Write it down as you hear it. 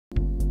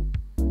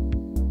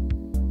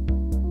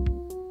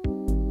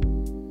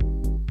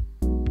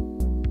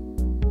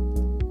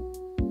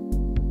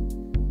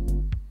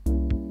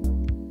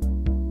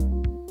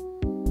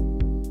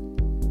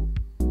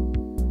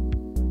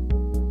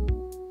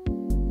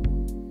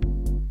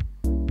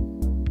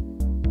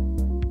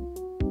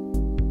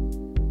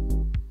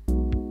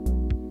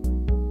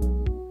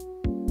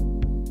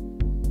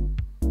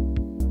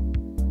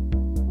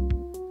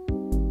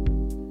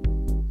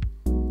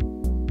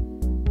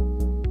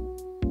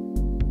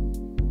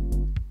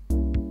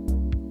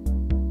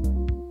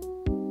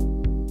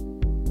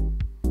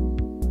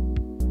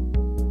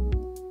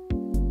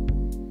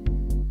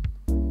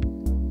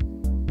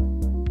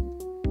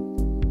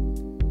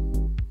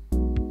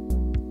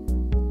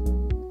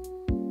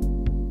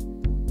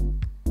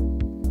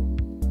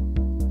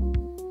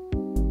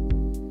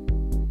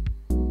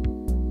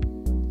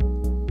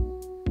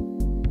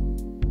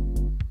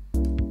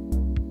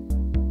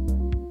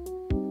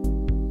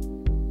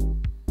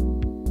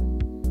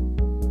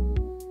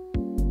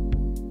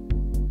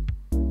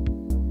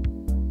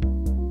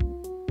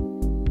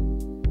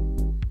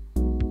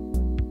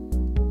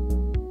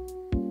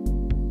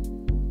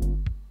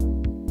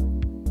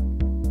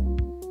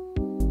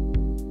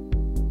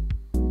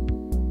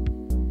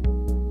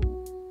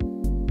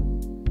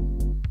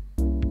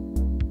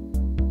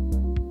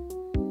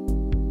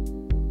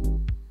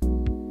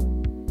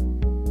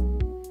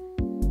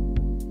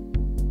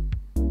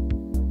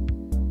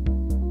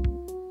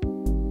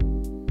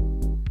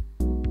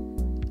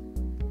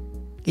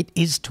It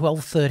is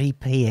 12:30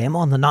 p.m.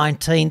 on the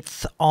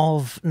 19th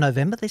of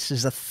November. This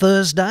is a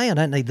Thursday. I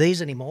don't need these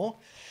anymore.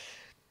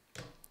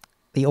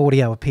 The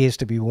audio appears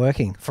to be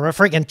working for a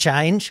friggin'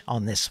 change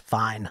on this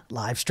fine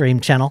live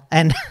stream channel,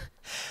 and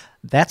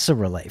that's a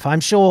relief. I'm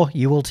sure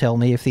you will tell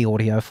me if the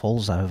audio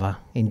falls over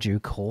in due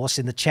course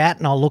in the chat,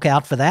 and I'll look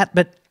out for that.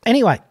 But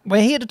anyway,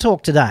 we're here to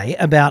talk today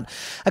about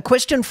a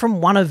question from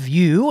one of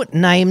you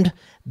named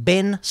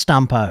Ben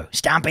Stumpo.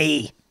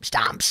 Stumpy.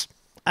 Stumps.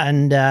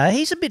 And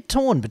he's a bit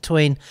torn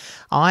between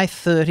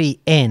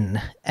i30N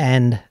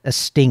and a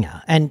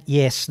Stinger. And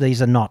yes,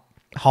 these are not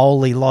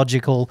wholly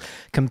logical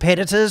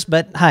competitors,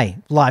 but hey,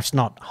 life's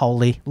not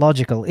wholly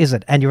logical, is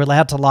it? And you're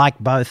allowed to like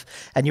both,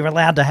 and you're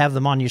allowed to have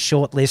them on your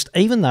shortlist,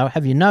 even though,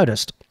 have you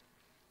noticed,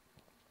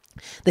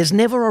 there's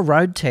never a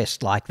road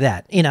test like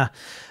that in a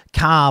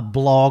car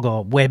blog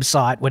or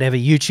website, whatever,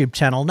 YouTube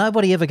channel.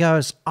 Nobody ever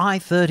goes,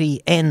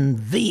 i30N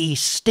v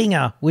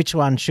Stinger, which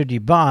one should you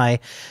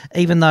buy?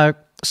 Even though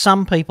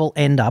some people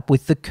end up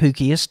with the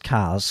kookiest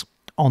cars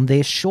on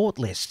their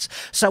shortlists.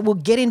 So we'll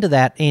get into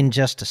that in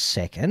just a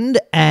second.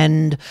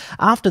 And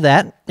after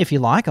that, if you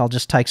like, I'll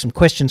just take some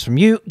questions from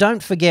you.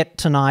 Don't forget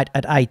tonight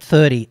at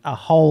 8:30, a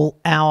whole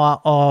hour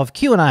of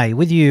Q&A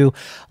with you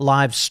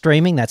live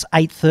streaming. That's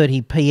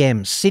 8:30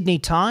 p.m. Sydney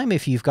time.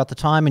 If you've got the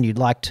time and you'd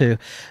like to,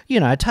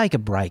 take a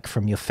break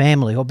from your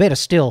family, or better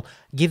still,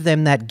 give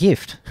them that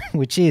gift,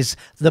 which is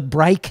the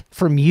break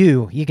from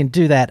you. You can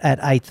do that at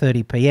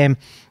 8:30 p.m.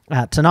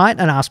 Tonight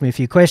and ask me a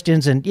few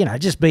questions, and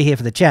just be here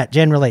for the chat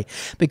generally,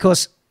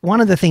 because one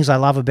of the things I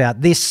love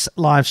about this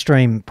live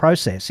stream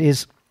process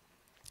is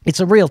it's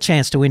a real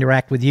chance to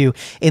interact with you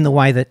in the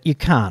way that you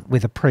can't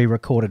with a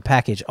pre-recorded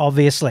package,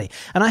 obviously.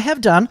 And I have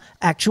done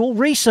actual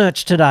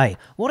research today.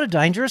 What a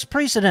dangerous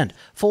precedent.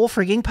 4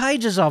 frigging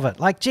pages of it.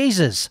 Like,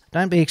 Jesus,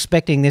 don't be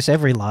expecting this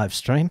every live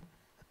stream.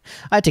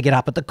 I had to get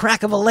up at the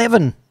crack of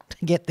 11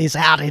 to get this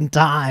out in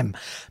time.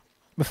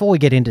 Before we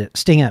get into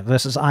Stinger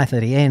versus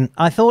i30N,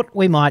 I thought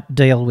we might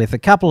deal with a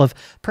couple of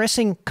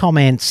pressing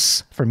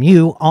comments from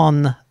you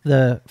on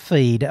the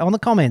feed, on the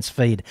comments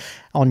feed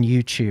on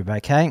YouTube,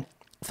 okay?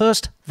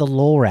 First, the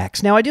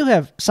Lorax. Now, I do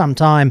have some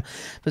time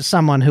for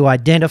someone who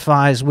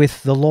identifies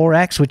with the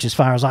Lorax, which, as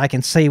far as I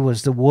can see,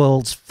 was the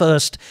world's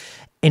first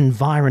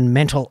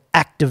environmental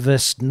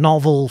activist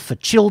novel for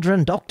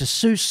children, Dr.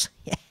 Seuss.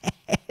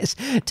 Yes,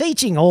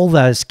 teaching all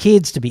those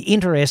kids to be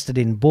interested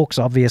in books,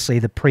 obviously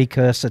the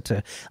precursor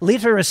to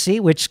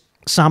literacy, which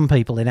some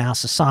people in our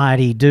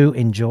society do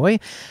enjoy.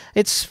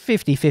 It's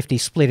 50-50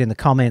 split in the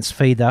comments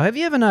feed, though. Have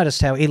you ever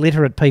noticed how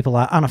illiterate people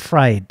are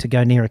unafraid to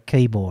go near a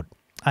keyboard?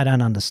 I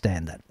don't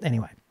understand that.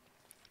 Anyway,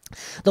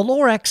 the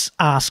Lorax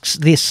asks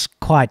this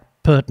quite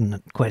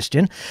pertinent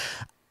question.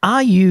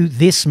 Are you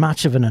this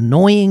much of an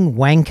annoying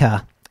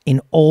wanker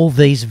in all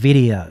these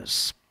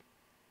videos?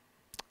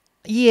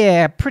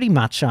 Yeah, pretty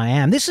much I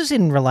am. This is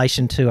in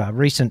relation to a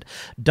recent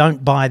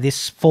Don't Buy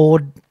This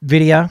Ford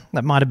video.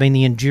 That might have been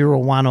the Enduro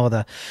one or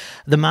the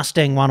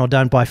Mustang one, or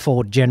Don't Buy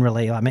Ford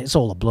generally. I mean, it's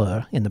all a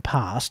blur in the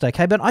past,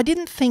 okay? But I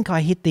didn't think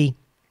I hit the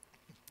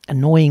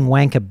annoying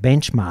wanker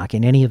benchmark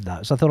in any of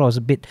those. I thought I was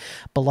a bit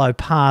below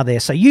par there.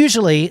 So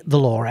usually, the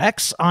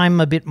Lorax, I'm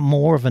a bit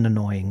more of an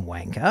annoying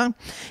wanker.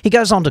 He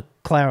goes on to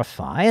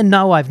clarify, and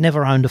no, I've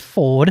never owned a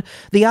Ford.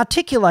 The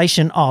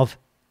articulation of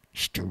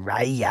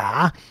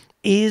Australia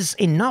is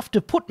enough to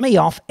put me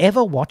off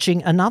ever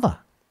watching another.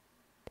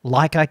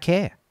 Like I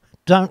care.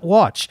 Don't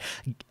watch.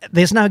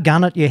 There's no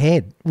gun at your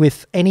head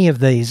with any of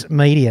these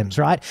mediums,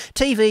 right?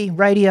 TV,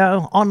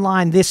 radio,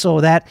 online, this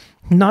or that.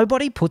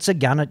 Nobody puts a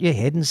gun at your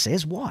head and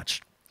says,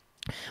 watch.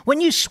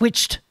 When you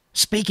switched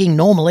speaking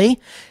normally,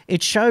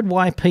 it showed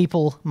why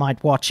people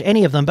might watch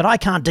any of them, but I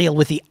can't deal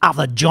with the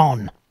other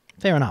John.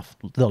 Fair enough,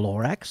 the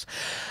Lorax.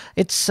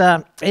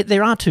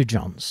 There are 2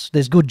 Johns.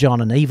 There's Good John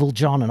and Evil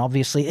John, and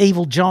obviously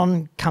Evil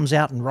John comes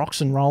out and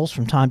rocks and rolls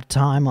from time to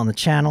time on the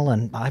channel,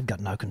 and I've got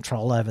no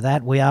control over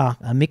that. We are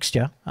a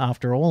mixture,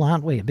 after all,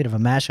 aren't we? A bit of a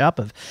mashup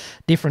of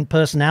different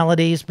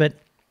personalities, but,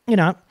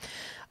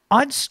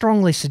 I'd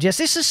strongly suggest,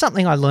 this is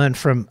something I learned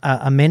from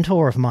a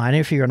mentor of mine.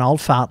 If you're an old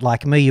fart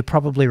like me, you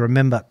probably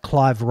remember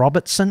Clive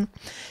Robertson.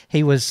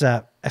 He was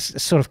a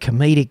sort of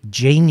comedic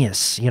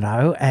genius,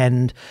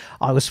 and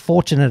I was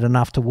fortunate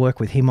enough to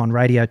work with him on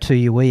Radio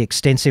 2UE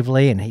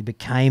extensively, and he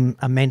became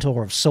a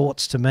mentor of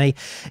sorts to me.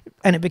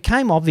 And it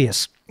became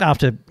obvious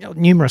after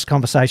numerous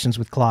conversations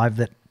with Clive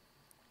that,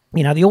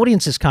 the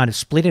audience is kind of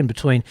split in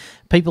between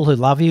people who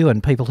love you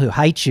and people who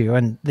hate you,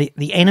 and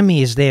the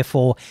enemy is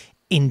therefore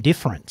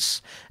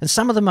indifference. And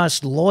some of the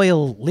most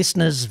loyal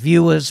listeners,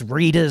 viewers,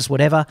 readers,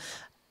 whatever,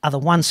 are the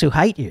ones who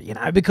hate you,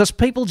 because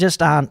people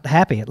just aren't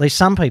happy. At least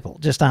some people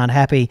just aren't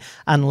happy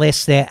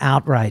unless they're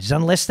outraged,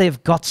 unless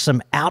they've got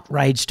some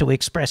outrage to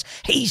express.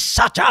 He's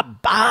such a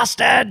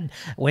bastard.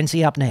 When's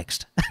he up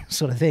next?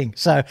 Sort of thing.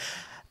 So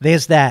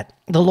there's that.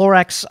 The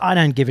Lorax, I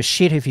don't give a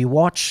shit if you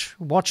watch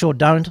or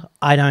don't.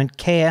 I don't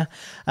care.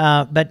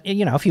 But,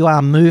 you know, if you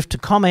are moved to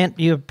comment,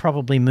 you're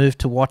probably moved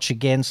to watch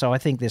again. So I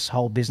think this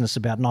whole business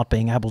about not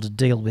being able to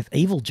deal with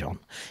evil John,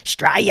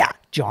 Australia,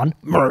 John,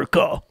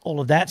 America,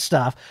 all of that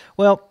stuff,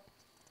 well,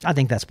 I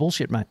think that's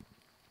bullshit, mate.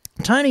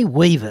 Tony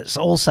Weavers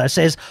also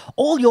says,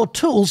 all your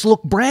tools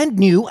look brand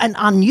new and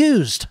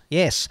unused.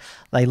 Yes,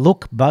 they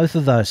look both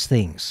of those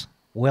things.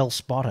 Well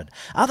spotted.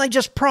 Are they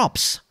just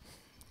props?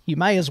 You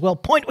may as well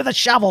point with a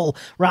shovel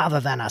rather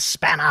than a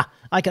spanner.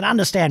 I can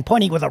understand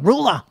pointing with a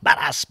ruler, but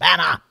a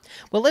spanner.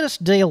 Well, let us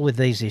deal with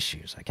these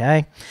issues,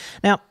 okay?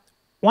 Now,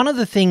 one of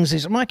the things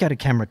is, I might go to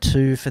camera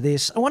 2 for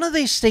this. One of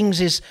these things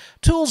is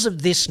tools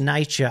of this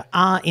nature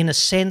are, in a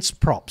sense,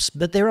 props,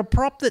 but they're a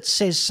prop that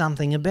says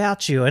something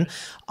about you. And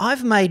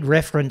I've made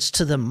reference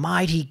to the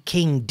mighty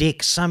King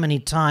Dick so many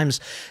times.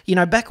 You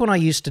know, back when I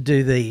used to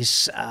do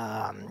these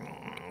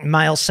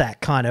mail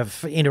sack kind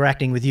of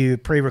interacting with you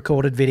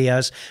pre-recorded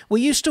videos,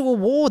 we used to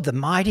award the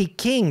mighty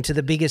king to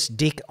the biggest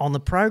dick on the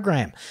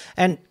program.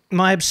 And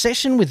my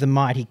obsession with the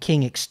mighty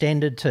king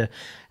extended to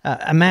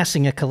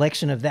amassing a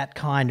collection of that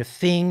kind of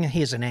thing.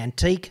 Here's an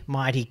antique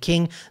mighty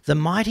king, the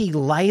mighty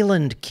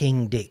Leyland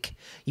King Dick.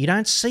 You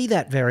don't see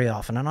that very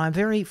often, and I'm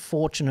very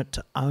fortunate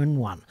to own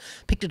one.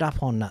 Picked it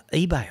up on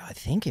eBay, I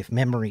think, if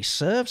memory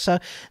serves. So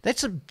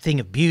that's a thing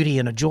of beauty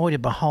and a joy to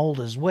behold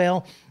as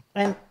well.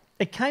 And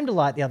it came to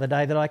light the other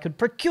day that I could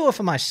procure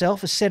for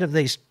myself a set of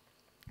these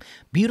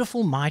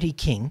beautiful Mighty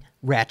King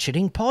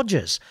ratcheting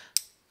podgers.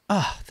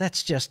 Oh,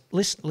 that's just...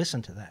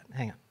 Listen to that.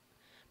 Hang on.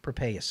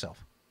 Prepare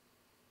yourself.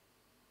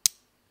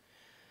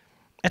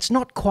 It's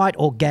not quite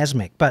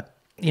orgasmic, but,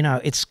 you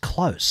know, it's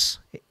close.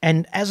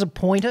 And as a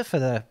pointer for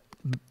the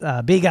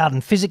Beer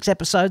Garden Physics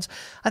episodes,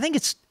 I think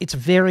it's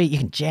very... You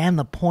can jam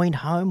the point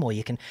home, or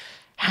you can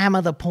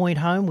hammer the point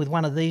home with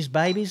one of these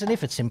babies. And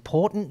if it's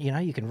important, you know,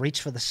 you can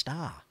reach for the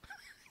star.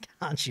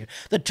 Can't you?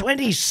 The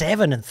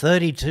 27 and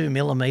 32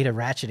 millimeter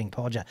ratcheting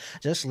podger.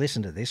 Just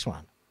listen to this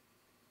one.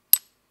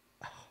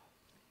 Oh,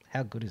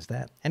 how good is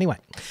that? Anyway,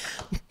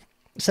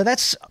 so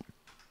that's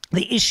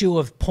the issue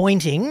of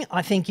pointing.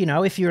 I think, you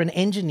know, if you're an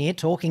engineer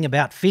talking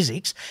about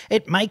physics,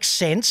 it makes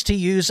sense to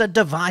use a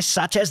device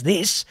such as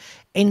this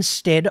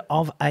instead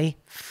of a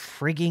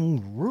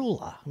frigging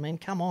ruler. I mean,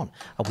 come on.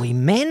 Are we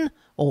men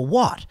or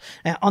what?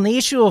 Now, on the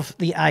issue of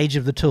the age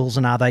of the tools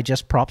and are they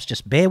just props,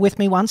 just bear with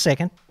me 1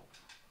 second.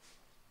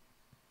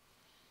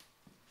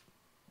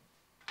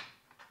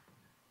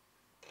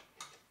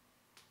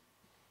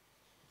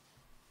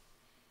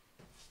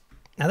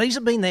 Now, these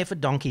have been there for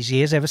donkey's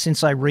years, ever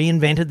since I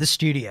reinvented the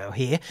studio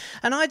here.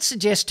 And I'd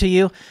suggest to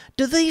you,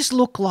 do these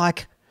look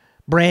like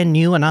brand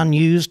new and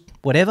unused,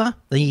 whatever,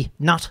 the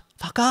nut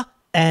fucker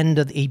and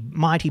the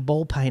mighty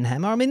ball peen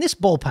hammer? I mean, this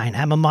ball peen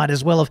hammer might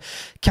as well have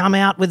come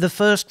out with the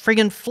first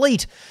friggin'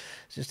 fleet.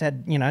 Just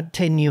had, you know,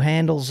 10 new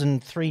handles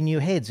and 3 new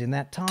heads in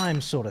that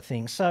time sort of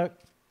thing. So,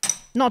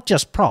 not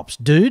just props,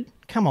 dude.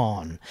 Come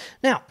on.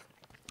 Now,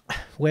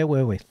 where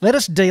were we? Let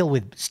us deal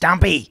with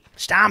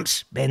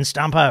Stumps, Ben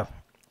Stumpo.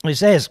 He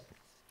says,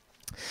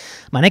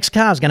 my next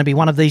car is going to be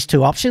one of these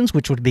two options,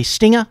 which would be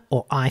Stinger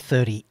or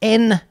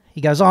i30N.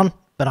 He goes on,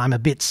 but I'm a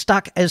bit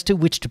stuck as to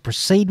which to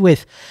proceed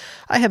with.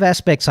 I have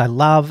aspects I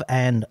love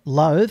and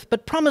loathe,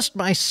 but promised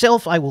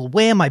myself I will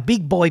wear my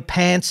big boy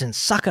pants and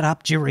suck it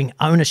up during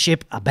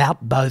ownership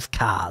about both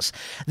cars.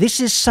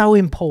 This is so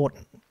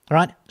important,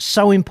 right?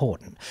 So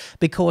important,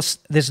 because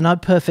there's no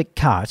perfect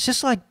car. It's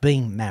just like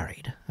being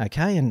married,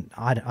 okay? And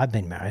I've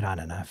been married, I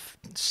don't know,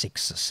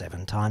 6 or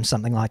 7 times,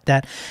 something like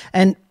that.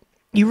 And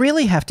you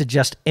really have to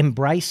just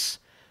embrace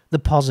the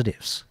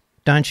positives,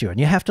 don't you? And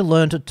you have to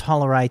learn to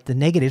tolerate the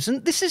negatives.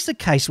 And this is the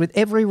case with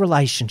every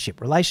relationship.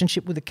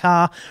 Relationship with the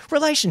car,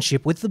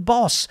 relationship with the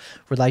boss,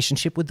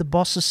 relationship with the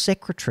boss's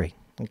secretary,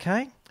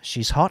 okay?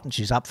 She's hot and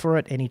she's up for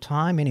it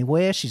anytime,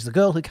 anywhere. She's the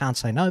girl who can't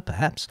say no,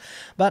 perhaps.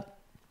 But,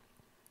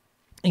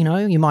 you know,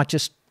 you might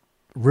just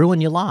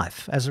ruin your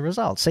life as a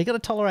result. So you got to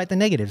tolerate the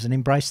negatives and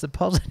embrace the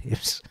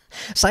positives.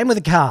 Same with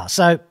the car.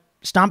 So,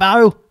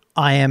 Stumpo,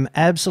 I am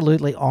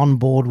absolutely on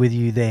board with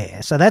you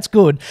there. So that's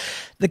good.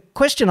 The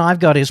question I've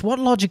got is, what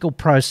logical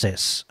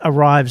process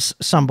arrives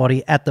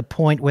somebody at the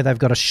point where they've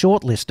got a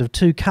short list of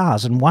 2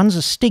 cars and one's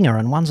a Stinger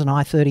and one's an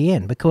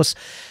i30N? Because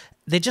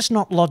they're just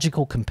not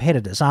logical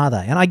competitors, are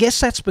they? And I guess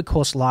that's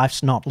because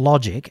life's not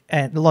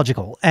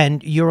logical,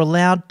 and you're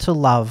allowed to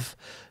love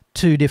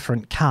 2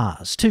 different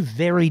cars, 2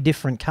 very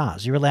different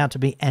cars. You're allowed to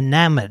be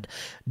enamored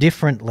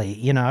differently,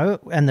 you know,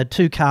 and the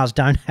 2 cars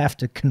don't have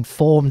to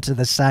conform to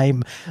the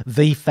same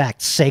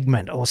VFACT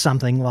segment or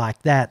something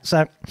like that.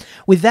 So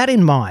with that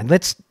in mind,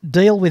 let's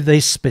deal with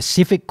these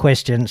specific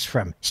questions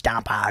from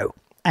Stumpo.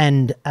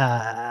 And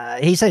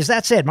he says,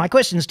 that said, my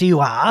questions to you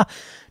are,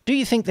 do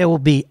you think there will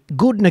be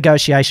good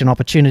negotiation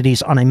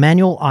opportunities on a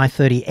manual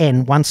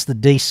i30N once the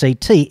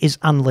DCT is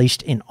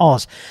unleashed in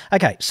Oz?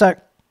 Okay, so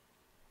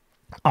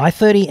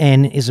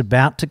i30N is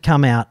about to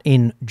come out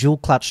in dual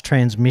clutch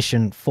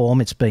transmission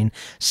form. It's been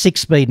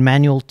 6-speed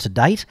manual to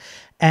date,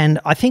 and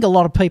I think a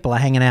lot of people are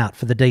hanging out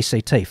for the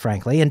DCT,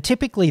 frankly. And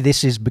typically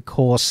this is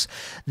because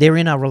they're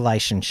in a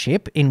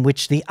relationship in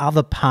which the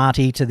other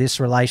party to this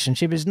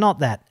relationship is not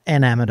that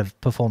enamoured of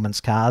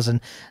performance cars and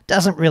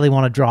doesn't really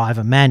want to drive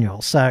a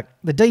manual. So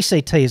the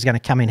DCT is going to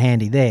come in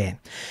handy there.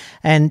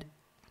 And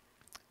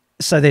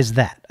so there's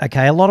that,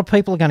 okay? A lot of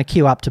people are going to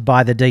queue up to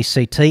buy the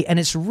DCT, and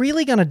it's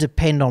really going to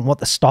depend on what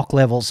the stock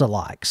levels are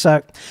like.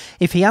 So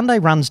if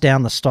Hyundai runs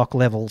down the stock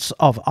levels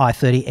of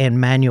i30N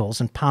manuals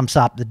and pumps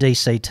up the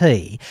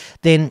DCT,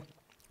 then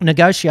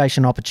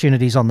negotiation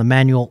opportunities on the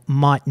manual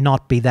might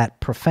not be that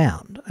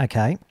profound,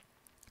 okay?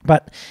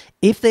 But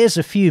if there's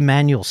a few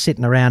manuals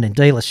sitting around in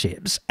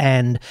dealerships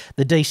and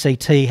the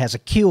DCT has a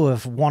queue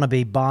of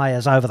wannabe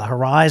buyers over the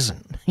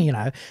horizon, you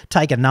know,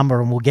 take a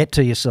number and we'll get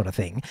to you sort of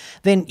thing,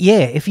 then yeah,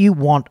 if you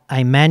want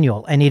a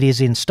manual and it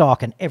is in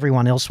stock and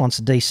everyone else wants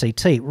a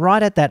DCT,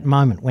 right at that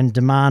moment when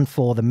demand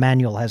for the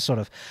manual has sort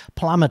of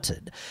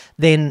plummeted,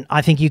 then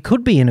I think you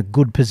could be in a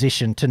good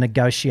position to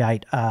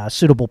negotiate a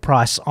suitable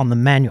price on the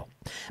manual.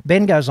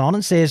 Ben goes on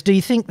and says, do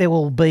you think there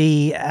will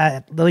be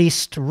at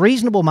least a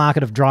reasonable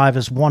market of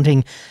drivers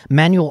wanting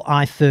manual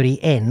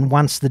i30N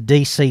once the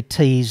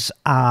DCTs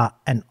are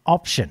an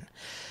option?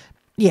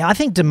 Yeah, I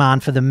think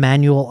demand for the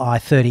manual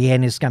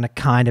i30N is going to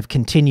kind of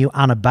continue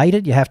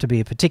unabated. You have to be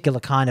a particular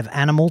kind of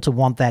animal to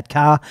want that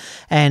car.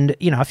 And,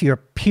 you know, if you're a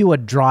pure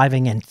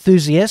driving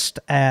enthusiast,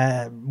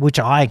 which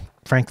I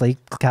frankly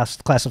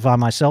classify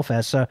myself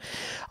as, so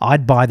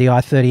I'd buy the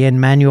i30N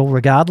manual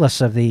regardless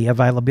of the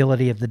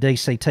availability of the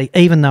DCT,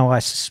 even though I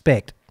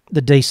suspect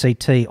the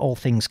DCT, all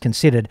things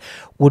considered,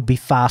 would be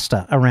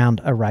faster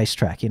around a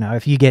racetrack. You know,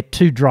 if you get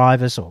two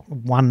drivers or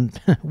one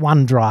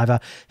driver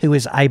who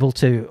is able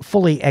to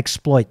fully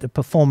exploit the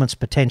performance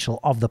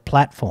potential of the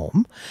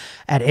platform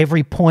at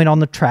every point on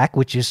the track,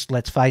 which is,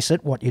 let's face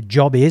it, what your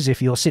job is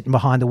if you're sitting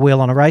behind the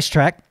wheel on a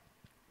racetrack,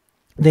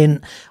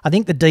 then I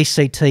think the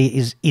DCT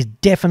is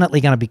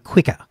definitely going to be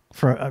quicker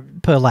for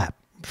per lap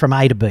from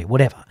A to B,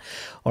 whatever.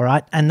 All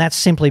right. And that's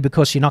simply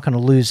because you're not going to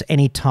lose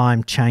any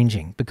time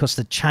changing, because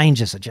the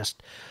changes are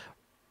just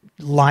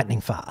lightning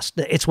fast.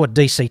 It's what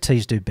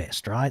DCTs do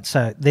best, right?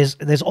 So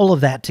there's all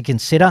of that to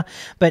consider.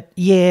 But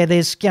yeah,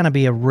 there's going to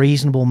be a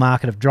reasonable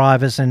market of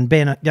drivers. And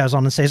Ben goes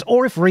on and says,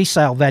 or if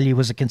resale value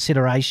was a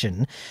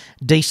consideration,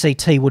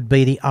 DCT would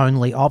be the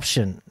only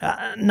option.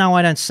 No,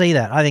 I don't see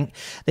that. I think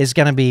there's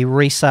going to be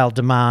resale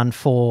demand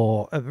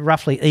for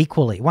roughly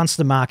equally. Once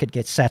the market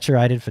gets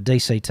saturated for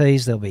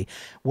DCTs, there'll be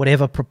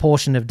whatever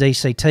proportion of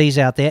DCTs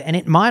out there, and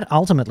it might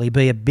ultimately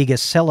be a bigger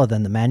seller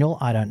than the manual.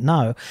 I don't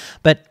know.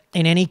 But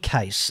in any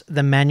case,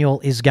 the manual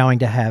is going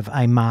to have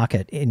a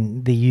market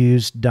in the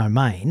used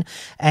domain,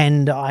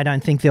 and I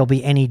don't think there'll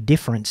be any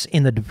difference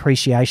in the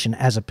depreciation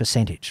as a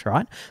percentage,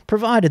 right?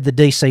 Provided the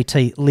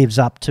DCT lives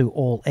up to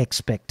all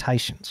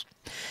expectations.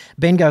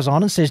 Ben goes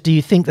on and says, do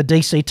you think the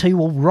DCT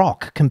will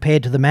rock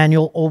compared to the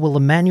manual, or will the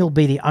manual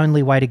be the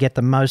only way to get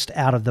the most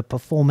out of the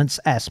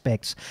performance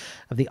aspects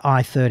of the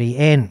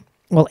i30N?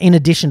 Well, in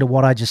addition to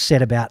what I just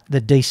said about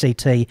the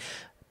DCT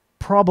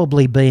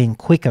probably being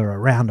quicker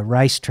around a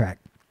racetrack,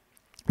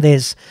 there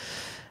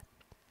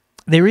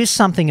is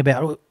something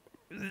about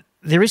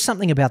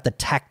the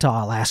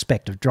tactile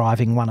aspect of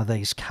driving one of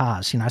these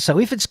cars, you know. So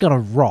if it's got a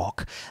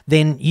rock,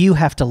 then you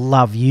have to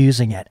love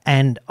using it.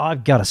 And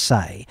I've got to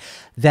say,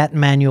 that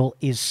manual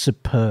is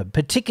superb,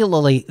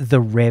 particularly the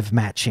rev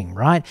matching,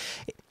 right?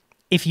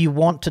 If you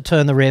want to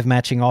turn the rev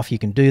matching off, you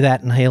can do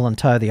that and heel and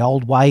toe the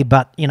old way.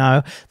 But, you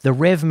know, the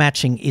rev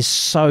matching is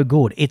so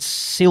good. It's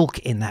silk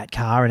in that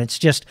car, and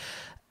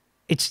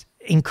it's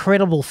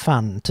incredible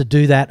fun to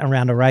do that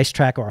around a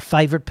racetrack or a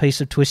favourite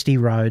piece of twisty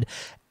road.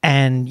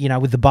 And, you know,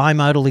 with the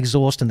bimodal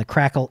exhaust and the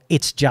crackle,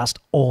 it's just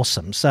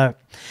awesome. So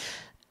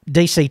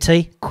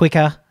DCT,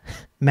 quicker,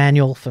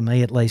 manual, for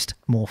me at least,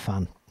 more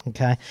fun.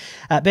 Okay.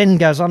 Ben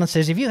goes on and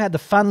says, if you had the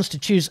funds to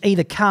choose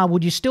either car,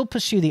 would you still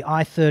pursue the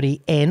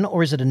i30N,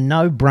 or is it a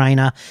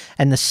no-brainer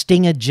and the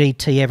Stinger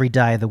GT every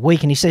day of the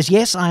week? And he says,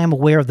 yes, I am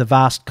aware of the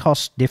vast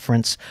cost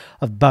difference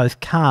of both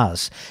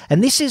cars.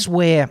 And this is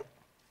where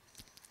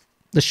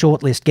the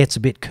shortlist gets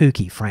a bit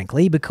kooky,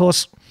 frankly,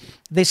 because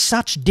they're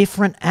such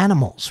different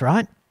animals,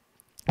 right?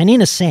 And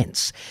in a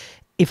sense,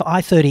 if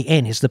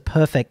i30N is the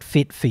perfect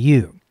fit for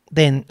you,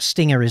 then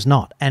Stinger is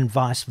not, and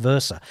vice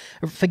versa.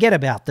 Forget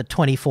about the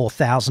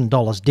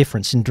 $24,000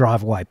 difference in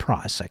drive-away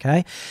price,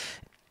 okay?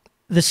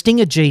 The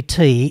Stinger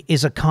GT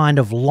is a kind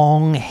of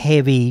long,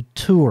 heavy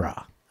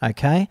tourer,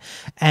 okay?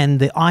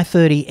 And the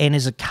i30N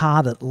is a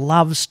car that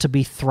loves to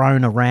be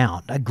thrown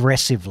around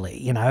aggressively,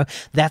 you know?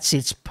 That's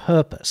its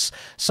purpose.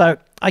 So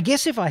I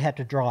guess if I had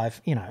to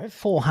drive, you know,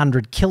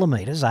 400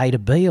 kilometres A to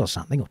B or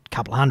something, or a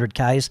couple of hundred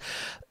Ks,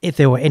 if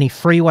there were any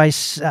freeway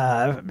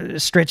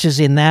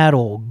stretches in that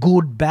or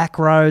good back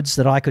roads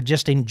that I could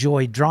just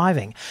enjoy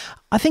driving,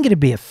 I think it'd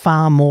be a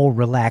far more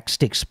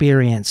relaxed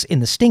experience in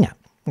the Stinger.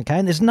 Okay,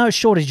 and there's no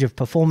shortage of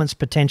performance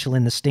potential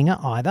in the Stinger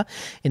either,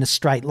 in a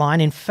straight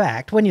line. In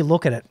fact, when you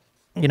look at it,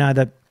 you know,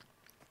 the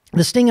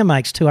The Stinger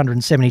makes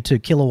 272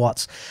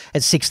 kilowatts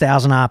at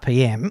 6,000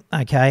 RPM,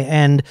 okay,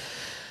 and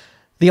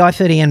the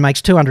i30N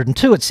makes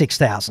 202 at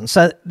 6,000.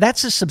 So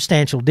that's a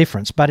substantial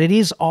difference, but it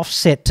is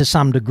offset to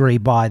some degree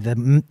by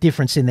the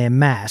difference in their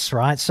mass,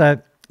 right?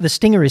 So the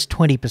Stinger is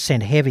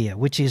 20% heavier,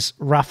 which is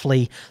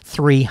roughly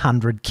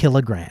 300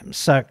 kilograms.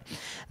 So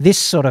this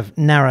sort of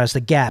narrows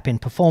the gap in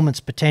performance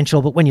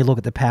potential, but when you look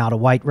at the power to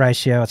weight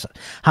ratio, it's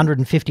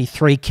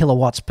 153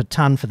 kilowatts per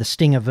tonne for the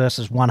Stinger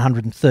versus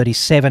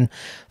 137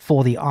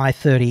 for the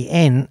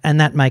i30N,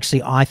 and that makes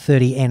the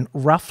i30N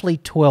roughly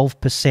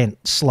 12%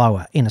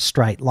 slower in a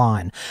straight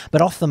line.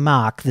 But off the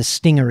mark, the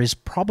Stinger is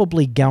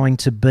probably going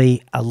to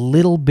be a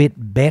little bit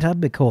better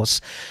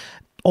because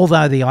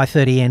although the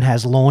i30N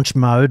has launch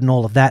mode and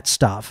all of that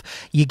stuff,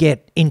 you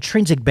get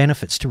intrinsic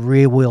benefits to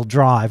rear-wheel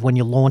drive when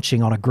you're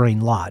launching on a green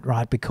light,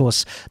 right?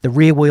 Because the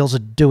rear wheels are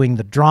doing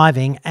the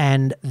driving,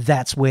 and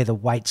that's where the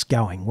weight's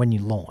going when you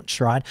launch,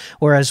 right?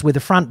 Whereas with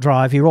the front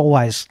drive, you're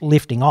always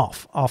lifting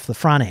off the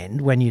front end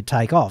when you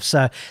take off.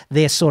 So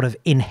they're sort of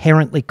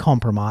inherently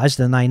compromised,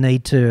 and they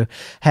need to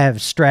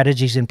have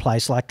strategies in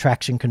place like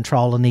traction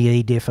control and the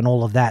E-diff and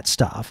all of that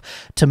stuff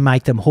to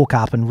make them hook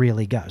up and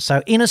really go.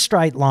 So in a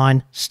straight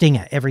line,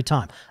 Stinger every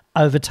time.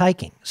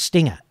 Overtaking,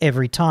 Stinger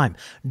every time.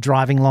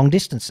 Driving long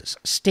distances,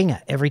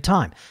 Stinger every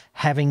time.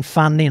 Having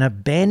fun in a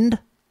bend,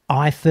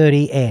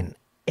 i30N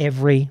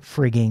every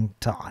frigging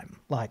time.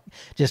 Like,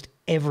 just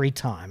every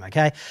time,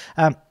 okay?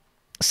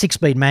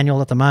 6-speed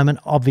manual at the moment,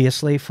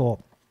 obviously, for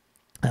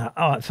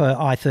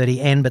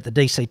i30N, but the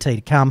DCT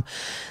to come.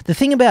 The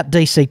thing about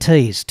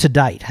DCTs to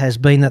date has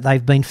been that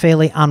they've been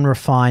fairly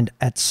unrefined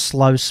at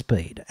slow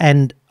speed,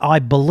 and I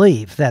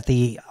believe that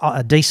the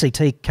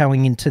DCT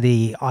going into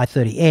the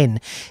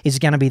i30N is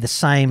going to be the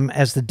same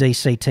as the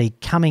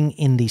DCT coming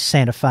in the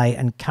Santa Fe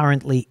and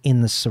currently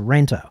in the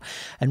Sorento.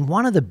 And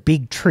one of the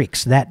big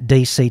tricks that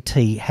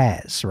DCT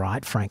has,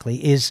 right,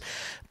 frankly, is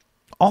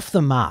off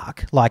the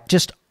mark, like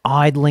just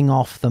idling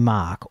off the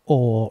mark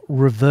or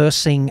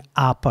reversing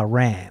up a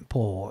ramp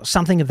or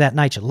something of that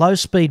nature, low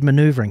speed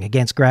maneuvering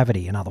against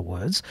gravity, in other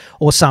words,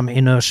 or some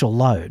inertial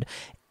load.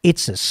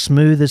 It's as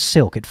smooth as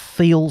silk. It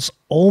feels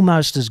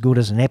almost as good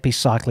as an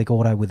epicyclic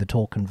auto with a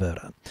torque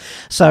converter.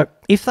 So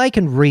if they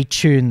can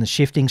retune the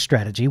shifting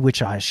strategy,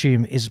 which I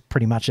assume is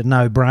pretty much a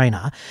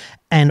no-brainer,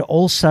 and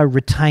also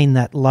retain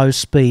that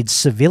low-speed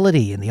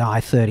civility in the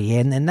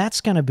i30N, then that's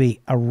going to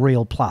be a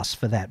real plus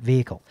for that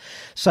vehicle.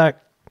 So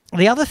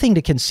the other thing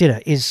to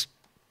consider is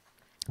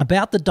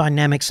about the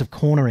dynamics of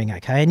cornering,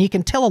 okay? And you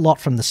can tell a lot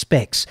from the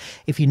specs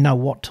if you know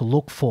what to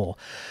look for.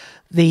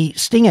 The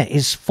Stinger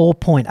is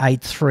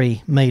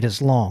 4.83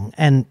 metres long,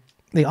 and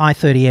the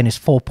i30N is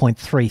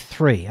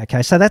 4.33,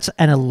 okay? So that's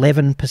an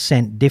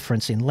 11%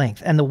 difference in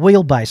length. And the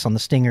wheelbase on the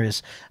Stinger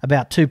is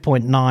about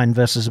 2.9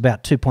 versus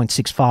about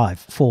 2.65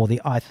 for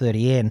the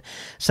i30N.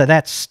 So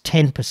that's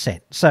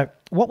 10%. So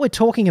what we're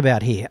talking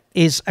about here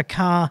is a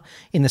car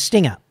in the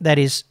Stinger that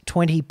is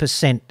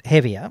 20%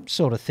 heavier,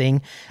 sort of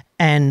thing,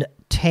 and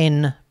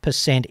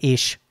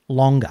 10%-ish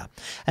longer.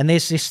 And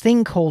there's this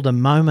thing called a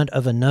moment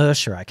of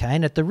inertia, okay?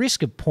 And at the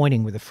risk of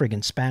pointing with a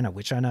friggin' spanner,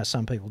 which I know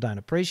some people don't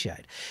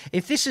appreciate,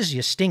 if this is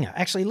your Stinger,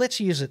 actually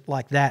let's use it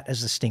like that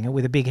as a Stinger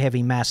with a big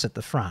heavy mass at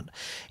the front.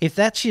 If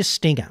that's your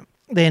Stinger,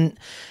 then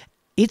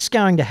it's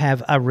going to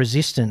have a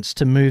resistance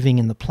to moving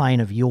in the plane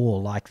of yaw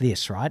like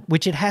this, right?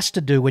 Which it has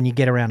to do when you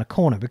get around a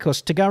corner,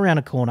 because to go around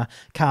a corner,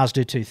 cars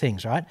do two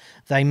things, right?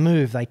 They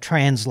move, they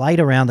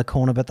translate around the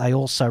corner, but they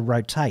also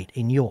rotate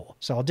in yaw.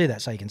 So I'll do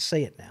that so you can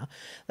see it now.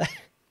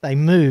 They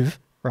move,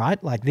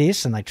 right, like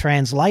this, and they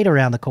translate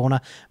around the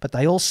corner, but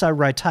they also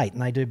rotate,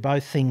 and they do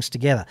both things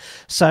together.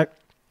 So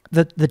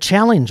the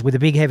challenge with a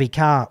big heavy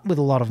car with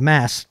a lot of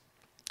mass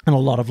and a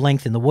lot of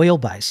length in the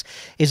wheelbase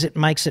is it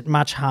makes it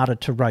much harder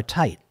to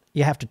rotate.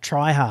 You have to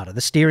try harder.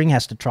 The steering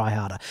has to try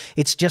harder.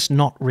 It's just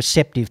not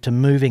receptive to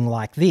moving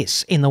like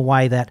this in the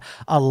way that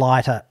a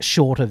lighter,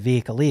 shorter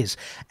vehicle is.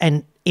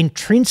 And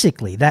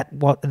intrinsically,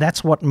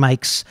 that's what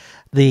makes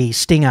the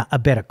Stinger a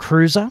better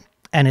cruiser,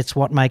 and it's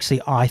what makes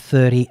the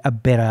i30 a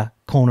better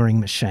cornering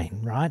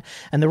machine, right?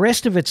 And the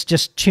rest of it's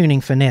just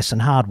tuning, finesse,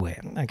 and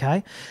hardware,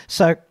 okay?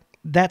 So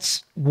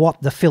that's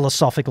what the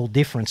philosophical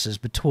differences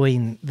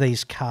between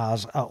these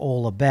cars are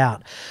all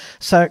about.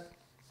 So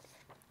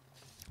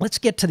let's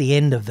get to the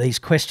end of these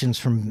questions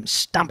from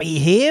Stumpy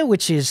here,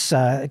 which is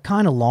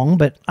kind of long,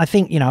 but I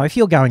think, you know, if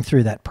you're going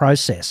through that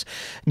process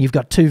and you've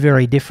got two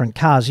very different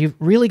cars, you've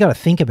really got to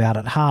think about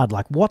it hard.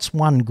 Like, what's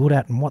one good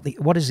at and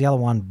what is the other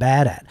one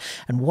bad at?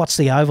 And what's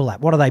the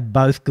overlap? What are they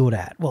both good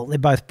at? Well, they're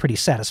both pretty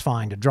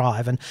satisfying to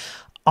drive, and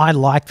I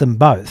like them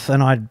both,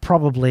 and I'd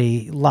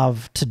probably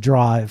love to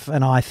drive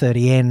an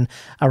i30N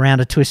around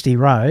a twisty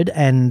road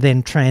and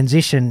then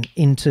transition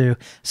into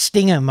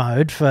Stinger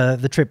mode for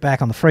the trip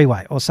back on the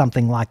freeway or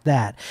something like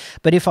that.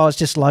 But if I was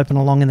just loping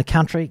along in the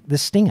country, the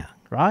Stinger,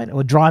 right?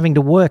 Or driving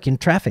to work in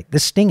traffic, the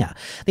Stinger.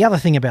 The other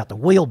thing about the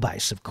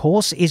wheelbase, of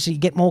course, is you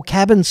get more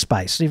cabin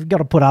space. So if you've got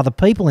to put other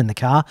people in the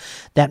car,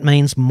 that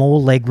means more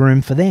leg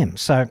room for them.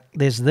 So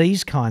there's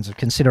these kinds of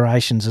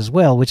considerations as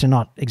well, which are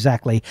not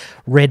exactly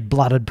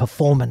red-blooded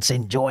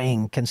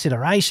performance-enjoying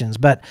considerations,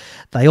 but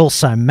they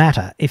also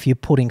matter if you're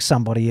putting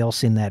somebody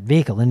else in that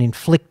vehicle and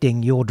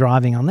inflicting your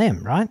driving on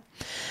them, right?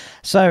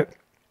 So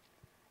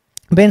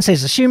Ben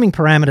says, assuming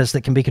parameters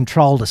that can be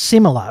controlled are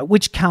similar,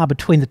 which car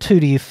between the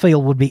two do you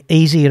feel would be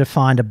easier to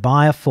find a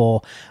buyer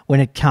for when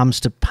it comes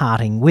to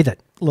parting with it?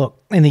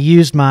 Look, in the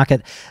used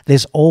market,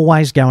 there's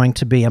always going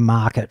to be a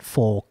market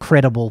for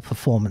credible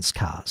performance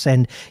cars,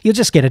 and you'll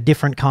just get a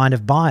different kind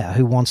of buyer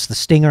who wants the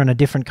Stinger and a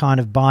different kind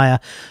of buyer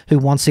who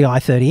wants the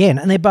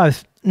i30N, and they're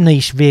both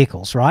niche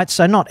vehicles, right?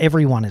 So not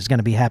everyone is going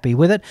to be happy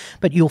with it,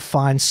 but you'll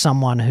find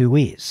someone who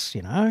is,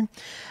 you know.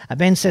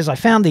 Ben says, I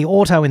found the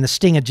auto in the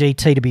Stinger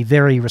GT to be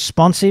very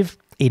responsive.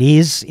 It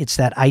is. It's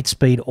that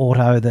 8-speed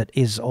auto that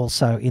is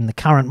also in the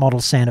current model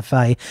Santa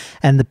Fe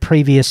and the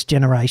previous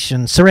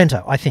generation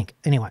Sorento, I think.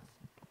 Anyway,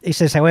 he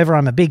says, however,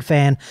 I'm a big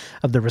fan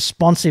of the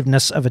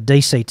responsiveness of a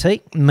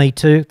DCT. Me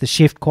too. The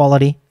shift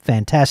quality,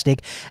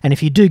 fantastic. And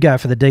if you do go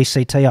for the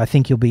DCT, I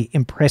think you'll be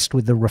impressed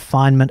with the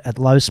refinement at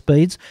low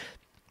speeds,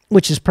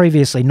 which has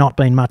previously not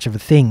been much of a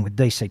thing with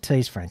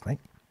DCTs, frankly.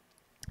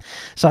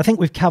 So I think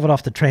we've covered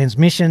off the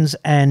transmissions,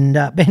 and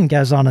Ben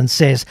goes on and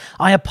says,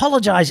 I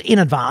apologise in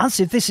advance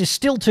if this is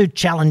still too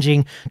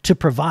challenging to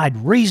provide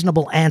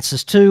reasonable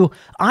answers to,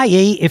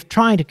 i.e. if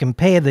trying to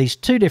compare these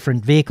two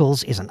different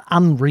vehicles is an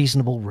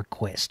unreasonable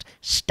request.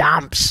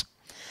 Stumps.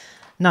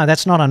 No,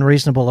 that's not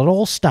unreasonable at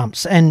all,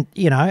 Stumps. And,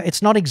 you know,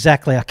 it's not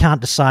exactly I can't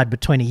decide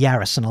between a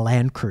Yaris and a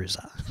Land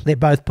Cruiser. They're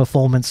both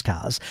performance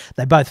cars.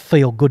 They both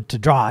feel good to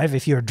drive.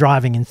 If you're a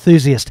driving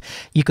enthusiast,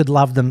 you could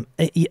love them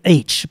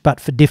each, but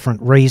for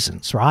different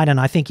reasons, right? And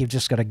I think you've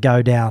just got to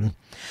go down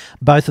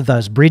both of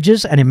those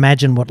bridges and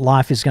imagine what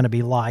life is going to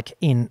be like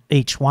in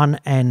each one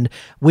and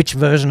which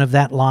version of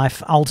that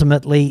life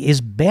ultimately is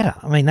better.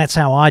 I mean, that's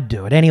how I'd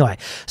do it anyway.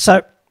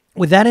 So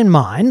with that in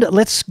mind,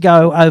 let's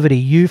go over to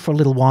you for a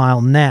little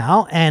while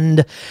now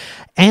and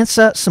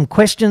answer some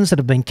questions that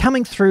have been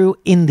coming through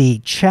in the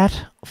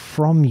chat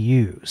from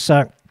you.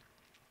 So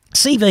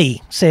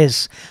CV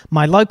says,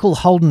 my local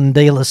Holden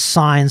dealer's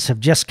signs have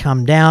just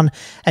come down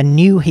and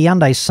new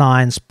Hyundai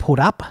signs put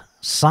up.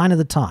 Sign of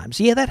the times.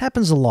 Yeah, that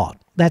happens a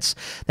lot. That's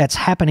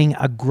happening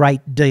a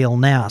great deal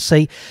now.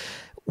 See,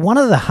 one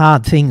of the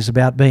hard things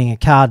about being a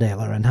car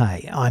dealer, and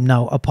hey, I'm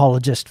no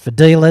apologist for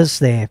dealers,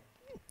 they're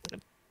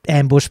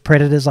ambush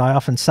predators, I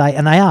often say,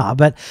 and they are,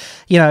 but,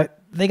 you know,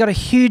 they got a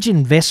huge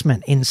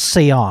investment in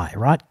CI,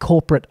 right?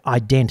 Corporate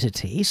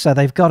identity. So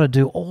they've got to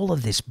do all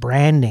of this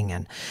branding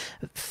and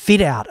fit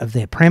out of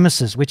their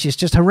premises, which is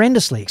just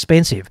horrendously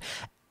expensive.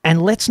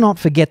 And let's not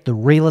forget the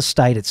real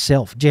estate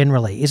itself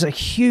generally is a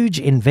huge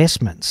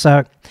investment.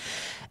 So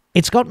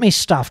it's got me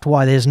stuffed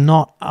why there's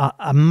not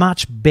a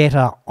much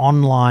better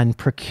online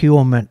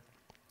procurement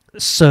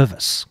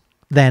service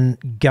than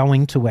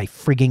going to a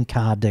frigging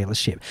car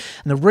dealership.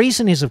 And the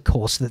reason is, of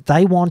course, that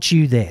they want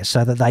you there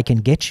so that they can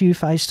get you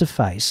face to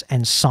face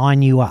and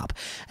sign you up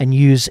and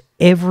use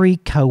every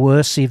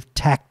coercive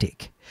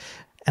tactic.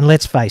 And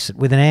let's face it,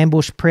 with an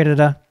ambush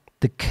predator,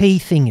 the key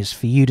thing is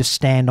for you to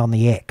stand on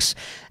the X.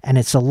 And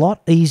it's a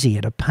lot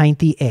easier to paint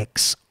the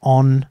X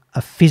on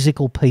a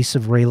physical piece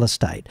of real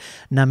estate,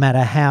 no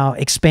matter how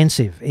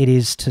expensive it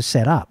is to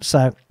set up.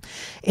 So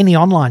in the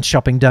online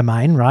shopping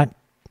domain, right,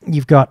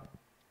 you've got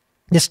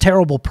this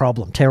terrible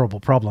problem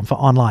for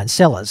online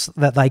sellers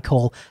that they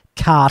call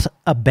cart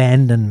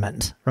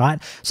abandonment,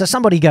 right? So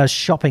somebody goes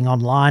shopping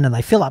online and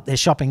they fill up their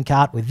shopping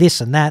cart with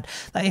this and that.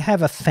 They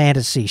have a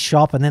fantasy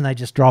shop and then they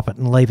just drop it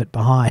and leave it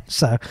behind.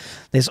 So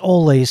there's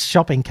all these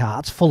shopping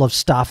carts full of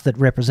stuff that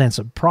represents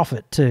a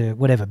profit to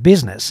whatever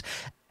business,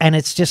 and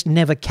it's just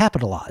never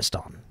capitalized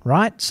on,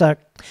 right? So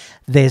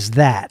there's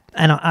that.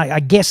 And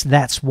I guess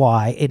that's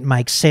why it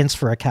makes sense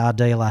for a car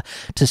dealer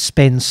to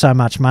spend so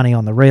much money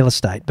on the real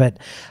estate. But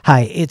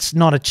hey, it's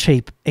not a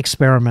cheap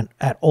experiment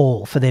at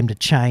all for them to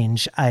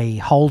change a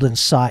Holden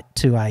site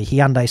to a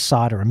Hyundai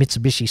site or a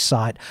Mitsubishi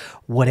site,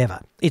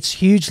 whatever. It's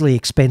hugely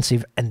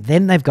expensive, and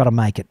then they've got to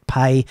make it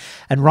pay.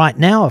 And right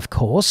now, of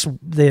course,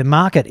 the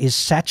market is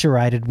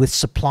saturated with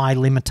supply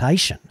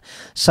limitation.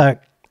 So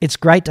it's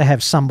great to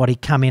have somebody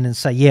come in and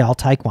say, yeah, I'll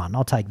take one,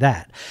 I'll take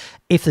that.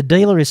 If the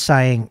dealer is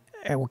saying,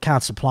 we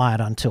can't supply it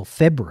until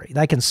February,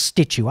 they can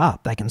stitch you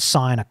up. They can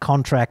sign a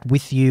contract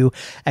with you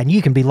and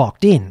you can be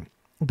locked in.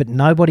 But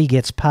nobody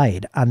gets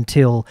paid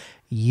until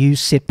you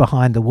sit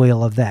behind the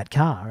wheel of that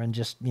car and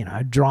just, you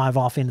know, drive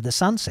off into the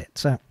sunset.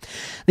 So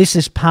this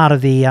is part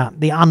of the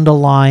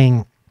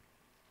underlying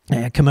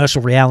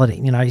commercial reality.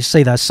 You know, you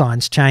see those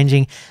signs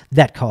changing,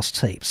 that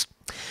costs heaps.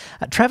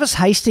 Travis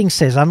Hastings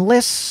says,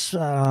 unless...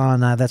 oh,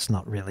 no, that's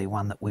not really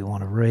one that we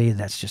want to read.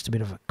 That's just a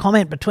bit of a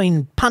comment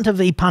between punter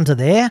v punter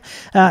there.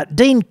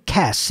 Dean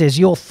Cass says,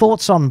 your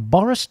thoughts on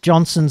Boris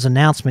Johnson's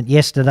announcement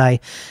yesterday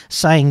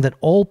saying that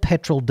all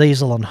petrol,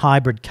 diesel and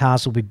hybrid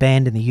cars will be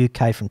banned in the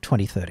UK from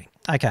 2030.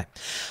 Okay.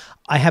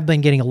 I have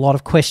been getting a lot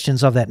of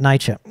questions of that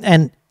nature.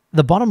 And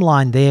the bottom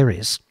line there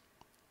is,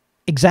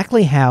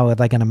 exactly how are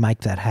they going to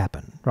make that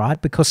happen,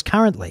 right? Because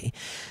currently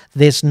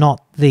there's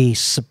not the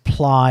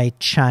supply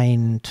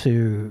chain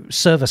to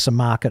service a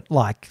market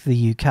like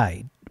the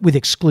UK with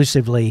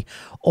exclusively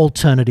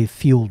alternative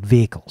fueled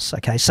vehicles,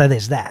 okay? So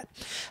there's that.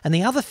 And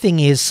the other thing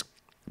is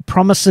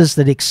promises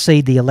that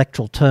exceed the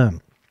electoral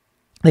term.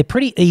 They're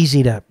pretty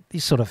easy to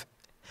sort of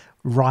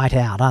write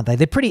out, aren't they?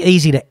 They're pretty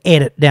easy to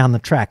edit down the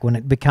track when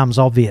it becomes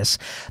obvious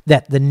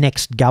that the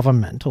next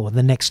government or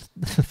the next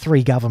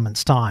 3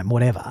 governments' time,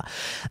 whatever,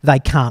 they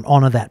can't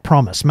honour that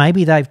promise.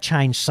 Maybe they've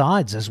changed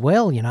sides as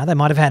well. You know, they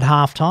might have had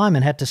half time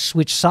and had to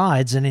switch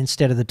sides, and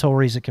instead of the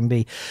Tories it can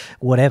be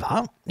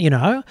whatever, you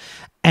know,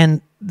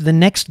 and the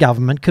next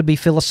government could be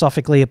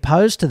philosophically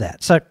opposed to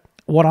that. So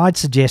what I'd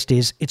suggest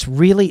is it's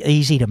really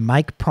easy to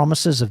make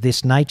promises of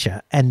this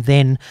nature and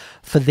then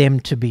for them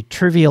to be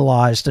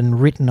trivialised and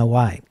written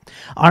away.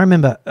 I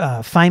remember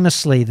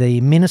famously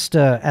the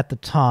minister at the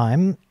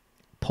time,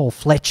 Paul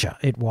Fletcher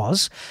it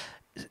was,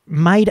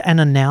 made an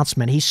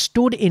announcement. He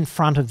stood in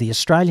front of the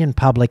Australian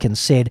public and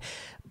said,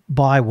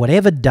 by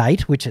whatever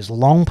date, which is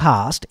long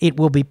past, it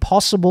will be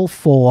possible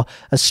for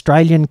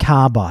Australian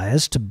car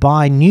buyers to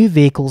buy new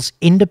vehicles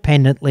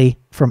independently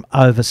from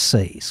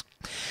overseas.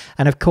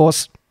 And of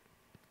course,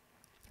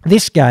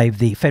 this gave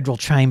the Federal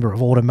Chamber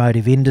of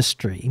Automotive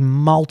Industry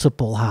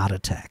multiple heart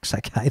attacks,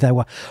 okay? They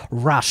were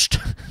rushed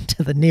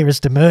to the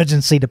nearest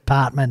emergency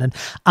department and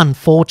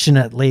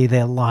unfortunately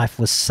their life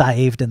was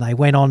saved, and they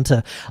went on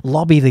to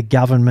lobby the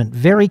government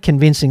very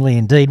convincingly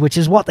indeed, which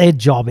is what their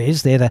job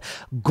is. They're the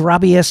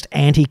grubbiest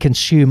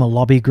anti-consumer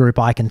lobby group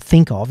I can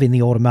think of in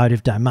the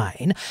automotive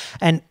domain.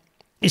 And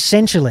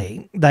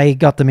essentially, they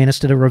got the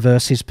minister to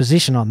reverse his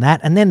position on that,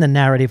 and then the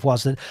narrative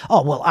was that,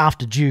 oh, well,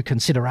 after due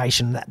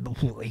consideration, that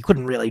he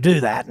couldn't really do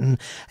that, and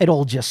it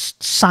all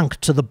just sunk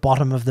to the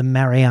bottom of the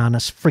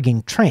Marianas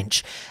frigging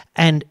trench.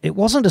 And it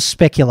wasn't a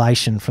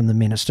speculation from the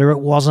minister. It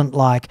wasn't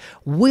like,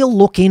 we'll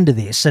look into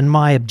this and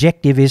my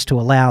objective is to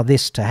allow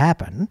this to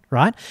happen,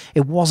 right?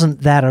 It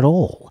wasn't that at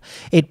all.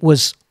 It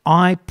was,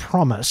 I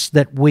promise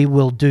that we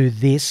will do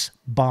this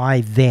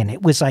by then.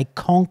 It was a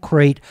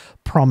concrete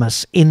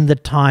promise in the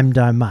time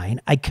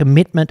domain, a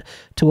commitment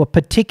to a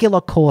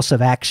particular course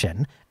of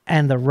action,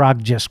 and the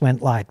rug just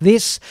went like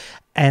this,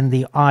 and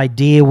the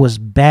idea was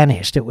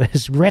banished. It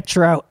was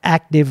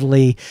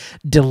retroactively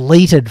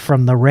deleted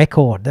from the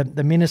record.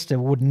 The minister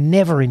would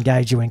never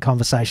engage you in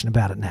conversation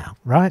about it now,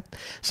 right?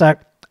 So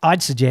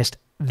I'd suggest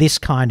this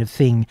kind of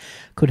thing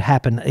could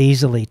happen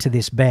easily to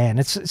this ban.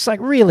 It's like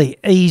really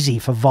easy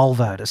for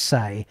Volvo to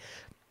say,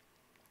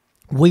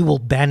 we will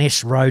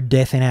banish road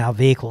death in our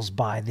vehicles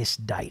by this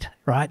date,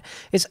 right?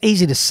 It's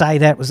easy to say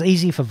that. It was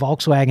easy for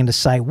Volkswagen to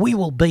say, we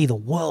will be the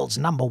world's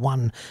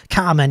 #1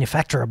 car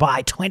manufacturer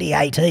by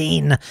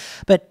 2018.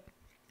 But,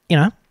 you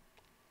know,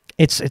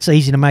 it's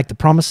easy to make the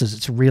promises.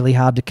 It's really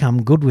hard to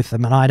come good with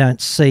them. And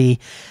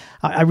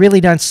I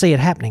really don't see it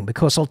happening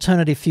because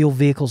alternative fuel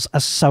vehicles are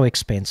so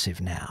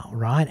expensive now,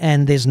 right?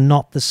 And there's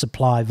not the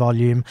supply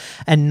volume,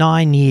 and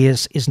 9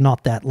 years is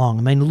not that long.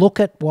 I mean, look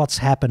at what's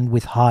happened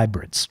with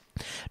hybrids.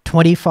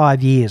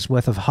 25 years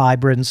worth of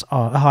hybrids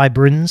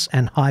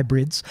and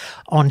hybrids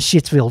on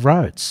Shitsville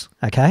roads,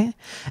 okay?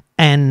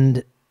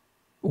 And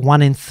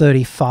 1 in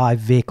 35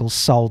 vehicles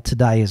sold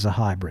today is a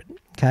hybrid,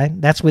 okay?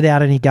 That's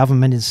without any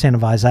government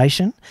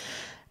incentivization.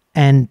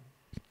 And,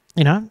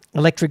 you know,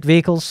 electric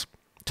vehicles,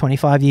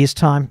 25 years'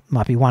 time,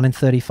 might be 1 in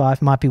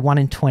 35, might be 1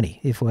 in 20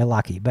 if we're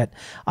lucky. But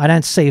I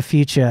don't see a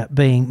future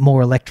being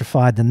more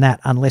electrified than that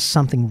unless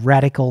something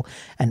radical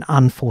and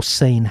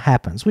unforeseen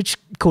happens, which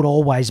could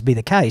always be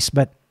the case.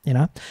 But, you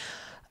know,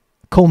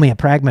 call me a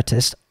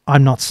pragmatist.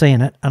 I'm not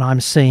seeing it, and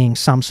I'm seeing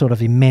some sort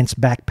of immense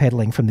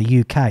backpedaling from the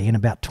UK in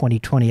about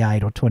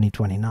 2028 or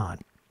 2029.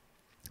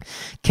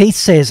 Keith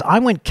says, I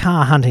went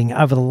car hunting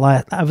over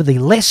the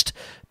last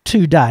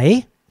 2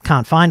 days.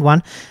 Can't find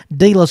one.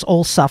 Dealers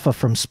all suffer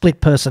from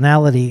split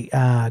personality.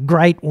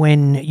 Great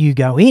when you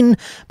go in,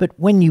 but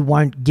when you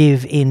won't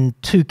give in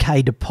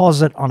 2K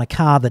deposit on a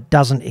car that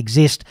doesn't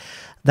exist,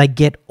 they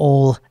get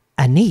all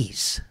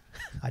unease.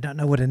 I don't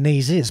know what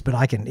unease is, but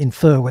I can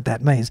infer what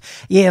that means.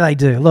 Yeah, they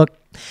do. Look,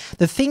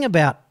 the thing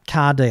about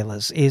car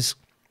dealers is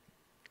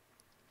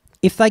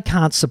if they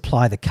can't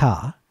supply the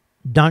car,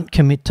 don't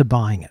commit to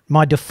buying it.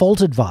 My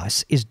default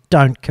advice is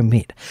don't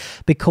commit,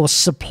 because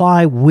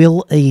supply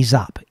will ease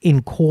up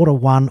in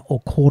Q1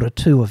 or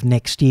Q2 of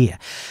next year,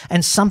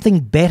 and something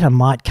better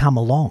might come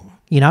along,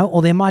 you know,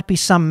 or there might be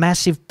some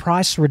massive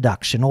price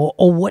reduction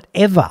or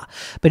whatever.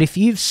 But if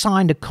you've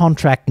signed a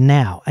contract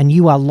now and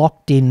you are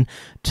locked in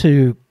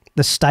to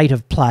the state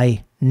of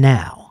play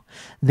now,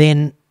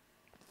 then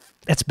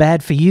that's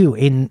bad for you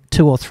in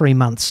 2 or 3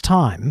 months'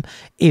 time.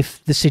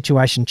 If the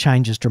situation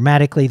changes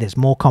dramatically, there's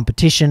more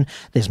competition,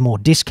 there's more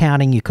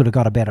discounting, you could have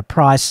got a better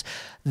price,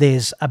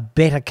 there's a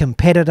better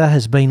competitor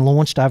has been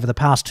launched over the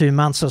past 2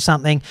 months or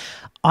something.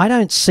 I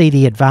don't see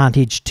the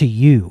advantage to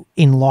you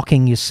in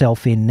locking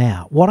yourself in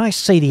now. What I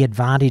see the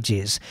advantage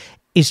is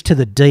to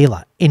the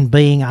dealer in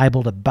being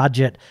able to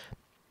budget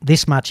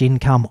this much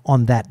income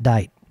on that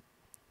date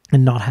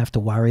and not have to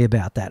worry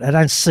about that. I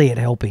don't see it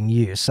helping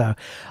you, so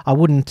I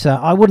wouldn't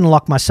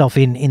lock myself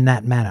in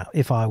that manner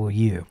if I were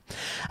you.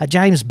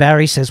 James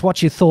Barry says,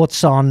 what's your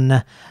thoughts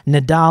on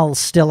Nadal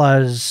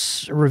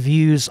Stello's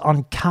reviews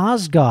on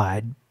Cars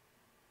Guide?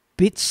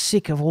 Bit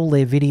sick of all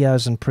their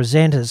videos and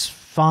presenters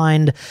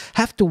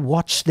have to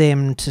watch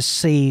them to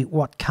see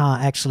what car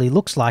actually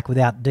looks like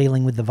without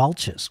dealing with the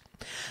vultures.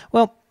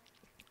 Well,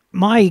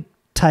 my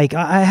take,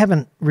 I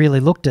haven't really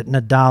looked at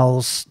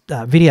Nadal's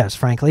videos,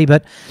 frankly,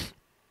 but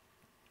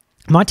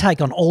my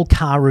take on all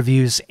car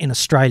reviews in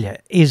Australia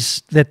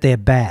is that they're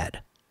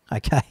bad,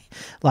 okay?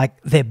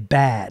 Like, they're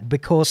bad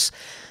because,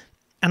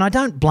 and I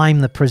don't blame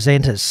the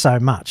presenters so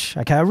much,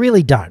 okay? I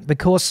really don't,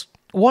 because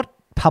what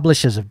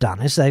publishers have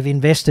done is they've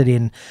invested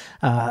in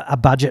a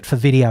budget for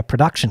video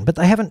production, but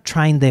they haven't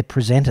trained their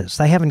presenters.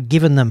 They haven't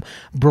given them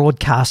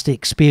broadcast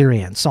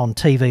experience on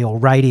TV or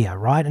radio,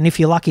 right? And if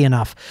you're lucky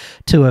enough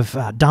to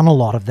have done a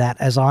lot of that,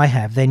 as I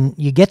have, then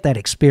you get that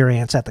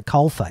experience at the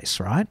coalface,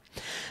 right?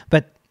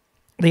 But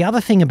the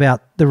other thing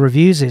about the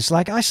reviews is,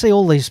 like, I see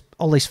all these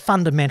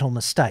fundamental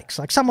mistakes.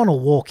 Like, someone will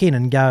walk in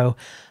and go,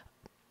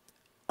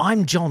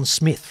 I'm John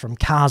Smith from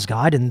Cars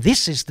Guide, and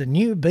this is the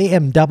new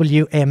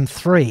BMW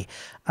M3.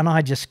 And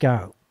I just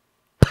go,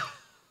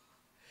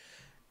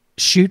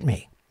 shoot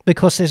me,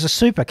 because there's a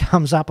super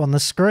comes up on the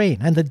screen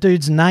and the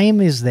dude's name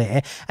is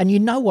there and you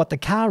know what the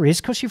car is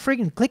because you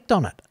freaking clicked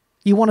on it.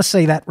 You want to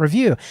see that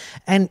review.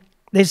 And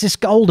there's this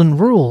golden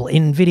rule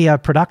in video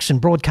production,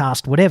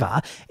 broadcast, whatever,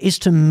 is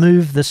to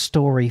move the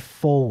story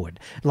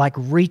forward. Like,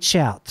 reach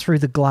out through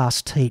the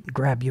glass teat,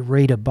 grab your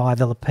reader by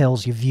the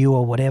lapels, your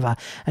viewer, whatever,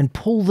 and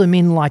pull them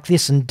in like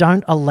this, and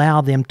don't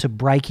allow them to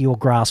break your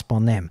grasp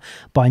on them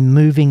by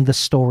moving the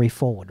story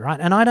forward, right?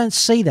 And I don't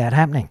see that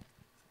happening.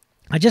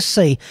 I just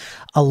see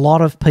a lot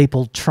of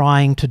people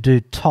trying to do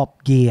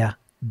Top Gear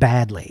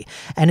badly,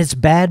 and it's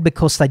bad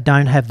because they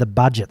don't have the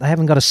budget. They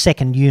haven't got a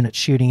second unit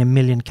shooting a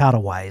million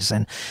cutaways,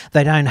 and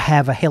they don't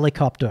have a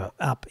helicopter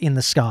up in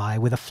the sky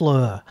with a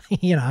fleur,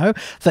 you know,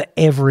 for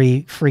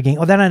every frigging,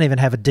 or they don't even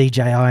have a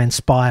DJI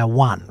Inspire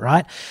 1,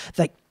 right?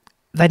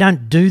 They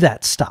don't do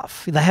that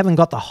stuff. They haven't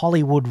got the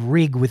Hollywood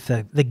rig with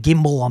the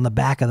gimbal on the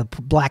back of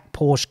the black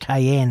Porsche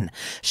Cayenne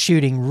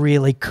shooting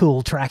really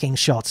cool tracking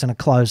shots in a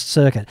closed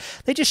circuit.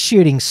 They're just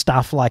shooting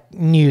stuff like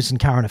news and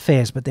current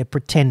affairs, but they're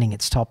pretending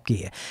it's Top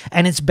Gear.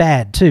 And it's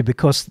bad too,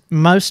 because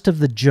most of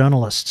the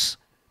journalists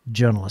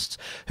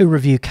who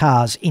review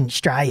cars in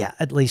Australia,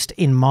 at least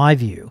in my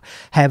view,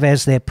 have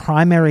as their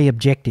primary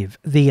objective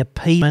the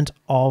appeasement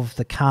of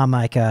the car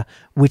maker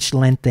which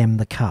lent them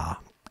the car.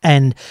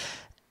 And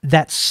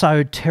that's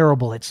so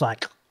terrible. It's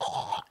like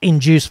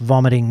induced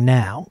vomiting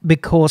now,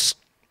 because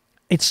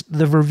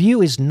the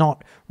review is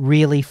not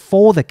really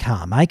for the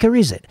car maker,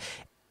 is it?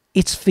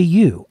 It's for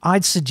you.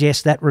 I'd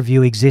suggest that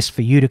review exists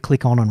for you to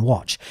click on and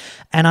watch.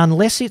 And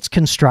unless its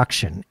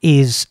construction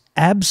is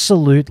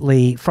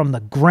absolutely from the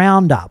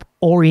ground up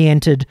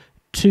oriented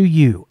to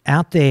you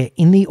out there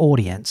in the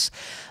audience,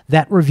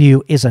 that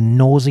review is a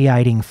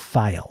nauseating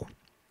fail.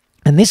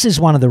 And this is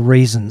one of the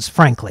reasons,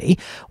 frankly,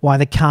 why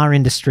the car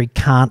industry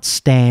can't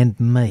stand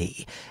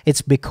me.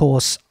 It's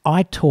because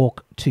I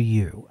talk to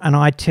you and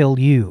I tell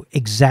you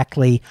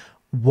exactly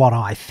what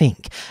I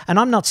think. And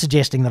I'm not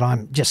suggesting that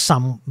I'm just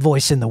some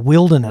voice in the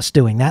wilderness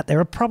doing that. There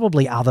are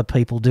probably other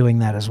people doing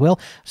that as well.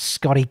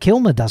 Scotty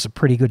Kilmer does a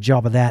pretty good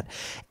job of that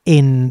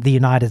in the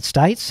United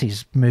States.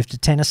 He's moved to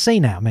Tennessee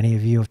now, many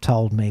of you have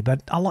told me.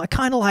 But I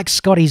kind of like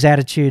Scotty's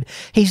attitude.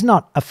 He's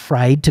not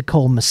afraid to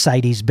call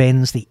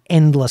Mercedes-Benz the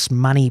endless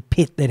money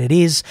pit that it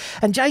is.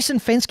 And Jason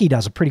Fenske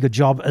does a pretty good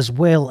job as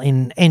well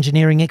in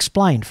Engineering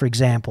Explained, for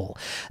example.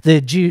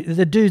 The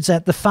dudes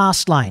at the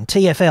Fast Lane,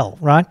 TfL,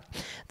 right?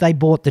 They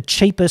bought the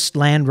cheapest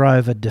Land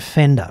Rover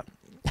Defender,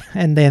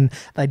 and then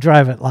they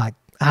drove it like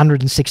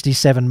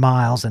 167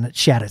 miles and it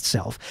shat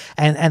itself.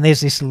 And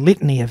there's this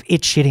litany of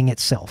it shitting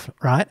itself,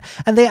 right?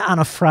 And they're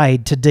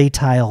unafraid to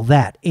detail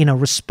that in a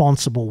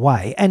responsible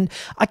way. And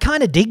I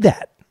kind of dig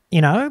that, you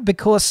know,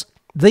 because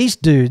these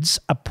dudes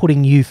are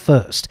putting you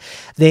first.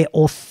 They're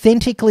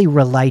authentically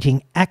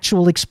relating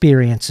actual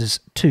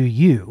experiences to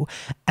you,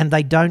 and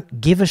they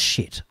don't give a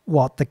shit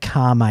what the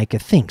car maker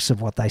thinks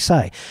of what they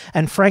say.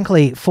 And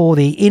frankly, for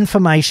the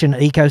information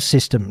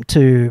ecosystem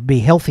to be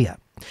healthier,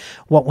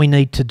 what we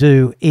need to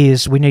do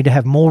is we need to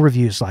have more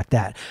reviews like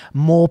that,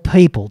 more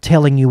people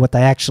telling you what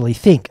they actually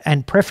think,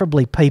 and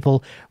preferably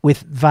people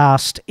with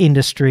vast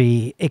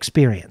industry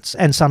experience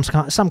and some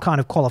kind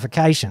of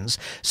qualifications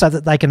so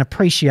that they can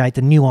appreciate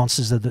the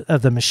nuances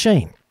of the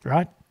machine,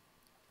 right?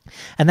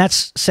 And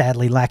that's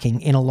sadly lacking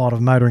in a lot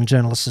of motoring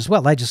journalists as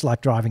well. They just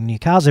like driving new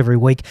cars every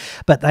week,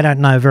 but they don't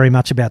know very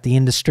much about the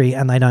industry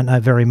and they don't know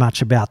very much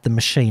about the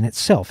machine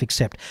itself,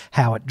 except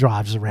how it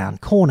drives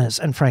around corners.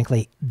 And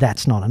frankly,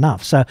 that's not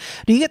enough. So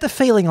do you get the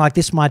feeling like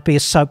this might be a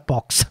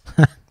soapbox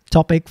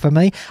topic for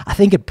me? I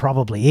think it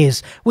probably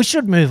is. We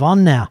should move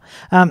on now.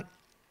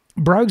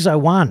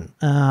 Brogues01.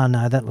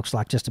 No, that looks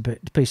like just a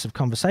piece of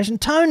conversation.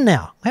 Tone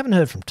now. I haven't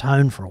heard from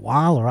Tone for a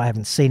while, or I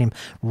haven't seen him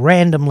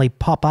randomly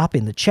pop up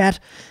in the chat.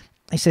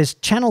 He says,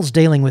 channels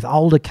dealing with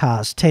older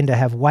cars tend to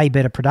have way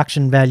better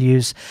production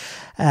values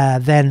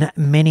than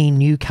many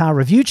new car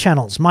review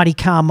channels. Mighty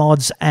Car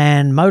Mods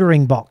and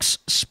Motoring Box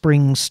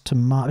spring to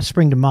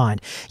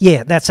mind.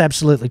 Yeah, that's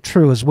absolutely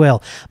true as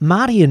well.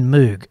 Marty and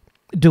Moog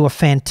do a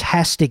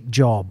fantastic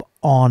job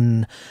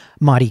on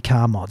Mighty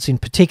Car Mods in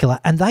particular,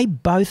 and they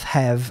both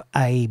have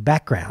a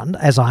background,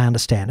 as I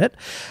understand it,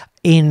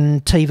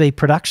 in TV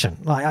production.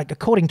 Like,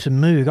 according to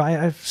Moog,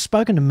 I've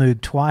spoken to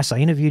Moog twice. I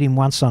interviewed him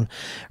once on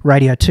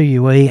Radio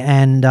 2UE,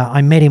 and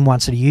I met him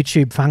once at a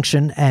YouTube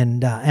function,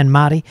 and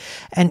Marty,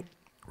 and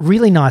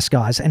really nice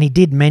guys. And he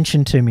did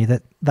mention to me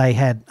that they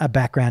had a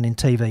background in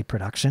TV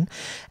production.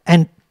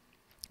 And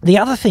the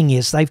other thing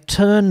is they've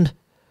turned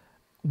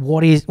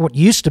what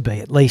used to be,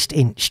 at least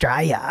in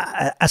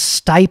Australia, a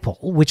staple,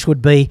 which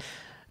would be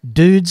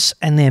dudes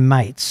and their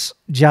mates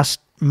just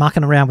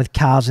mucking around with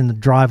cars in the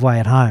driveway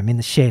at home, in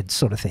the shed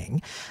sort of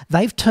thing.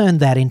 They've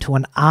turned that into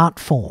an art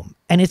form,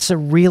 and it's a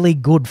really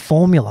good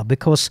formula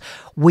because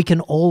we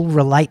can all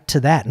relate to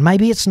that.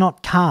 Maybe it's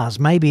not cars,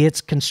 maybe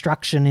it's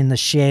construction in the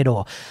shed,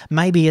 or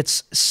maybe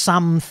it's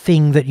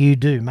something that you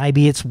do.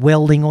 Maybe it's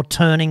welding or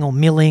turning or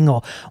milling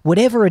or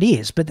whatever it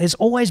is, but there's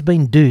always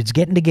been dudes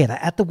getting together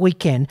at the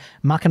weekend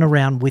mucking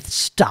around with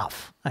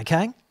stuff,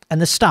 okay?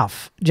 And the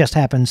stuff just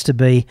happens to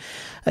be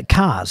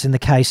cars in the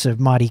case of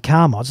Mighty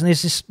Car Mods. And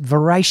there's this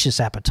voracious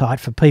appetite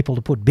for people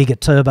to put bigger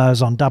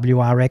turbos on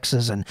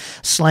WRXs and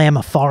slam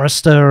a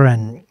Forester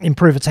and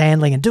improve its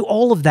handling and do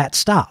all of that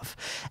stuff.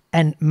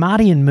 And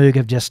Marty and Moog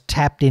have just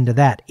tapped into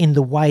that in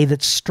the way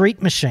that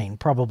Street Machine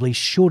probably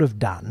should have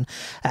done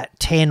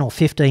 10 or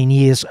 15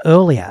 years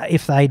earlier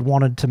if they'd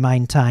wanted to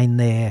maintain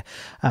their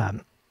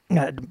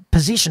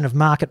position of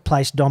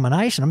marketplace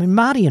domination. I mean,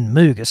 Marty and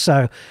Moog are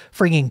so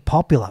frigging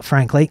popular,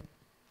 frankly,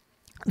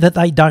 that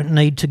they don't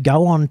need to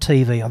go on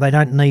TV, or they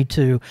don't need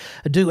to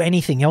do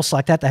anything else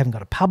like that. They haven't got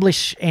to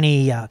publish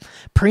any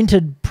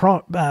printed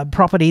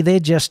property.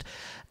 They've just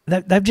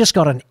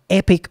got an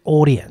epic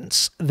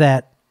audience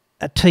that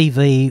a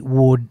TV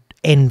would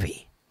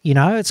envy. You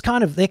know,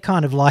 they're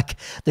kind of like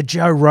the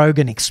Joe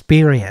Rogan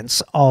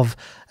experience of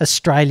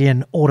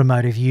Australian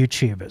automotive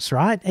YouTubers,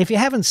 right? If you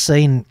haven't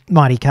seen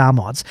Mighty Car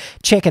Mods,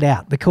 check it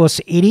out because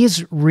it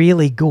is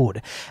really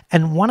good.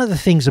 And one of the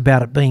things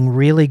about it being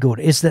really good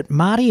is that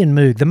Marty and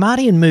Moog, the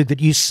Marty and Moog that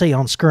you see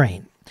on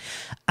screen,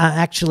 are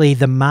actually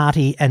the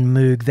Marty and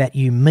Moog that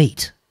you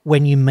meet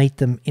when you meet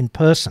them in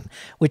person,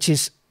 which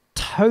is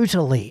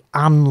totally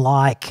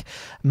unlike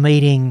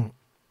meeting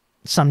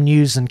some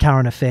news and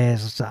current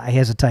affairs. I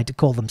hesitate to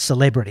call them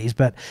celebrities,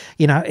 but,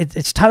 you know,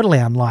 it's totally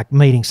unlike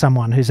meeting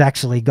someone who's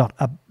actually got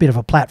a bit of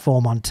a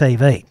platform on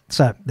TV.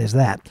 So there's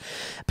that.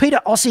 Peter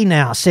Ossie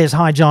now says,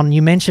 hi, John,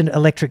 you mentioned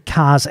electric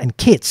cars and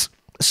kits.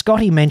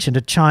 Scotty mentioned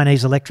a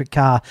Chinese electric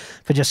car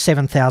for just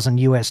 $7,000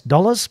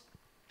 US.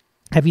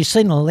 Have you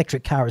seen an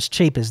electric car as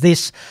cheap as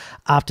this?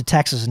 After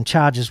taxes and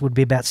charges would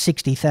be about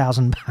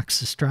 60,000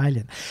 bucks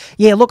Australian.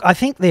 Yeah, look, I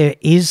think there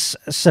is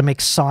some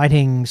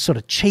exciting sort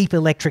of cheap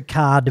electric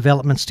car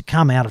developments to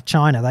come out of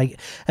China. They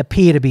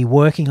appear to be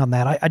working on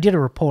that. I did a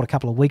report a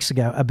couple of weeks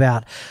ago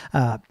about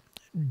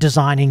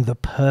designing the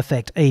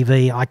perfect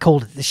EV. I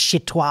called it the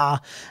Chitois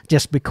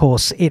just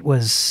because it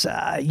was,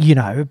 you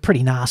know, a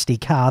pretty nasty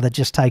car that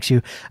just takes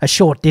you a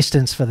short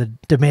distance for the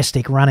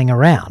domestic running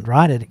around,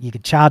 right? You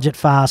could charge it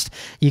fast,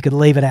 you could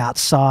leave it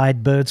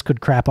outside, birds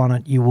could crap on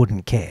it, you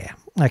wouldn't care,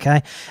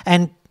 okay?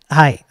 And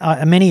hey,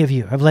 many of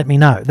you have let me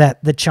know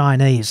that the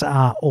Chinese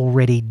are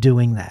already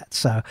doing that.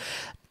 So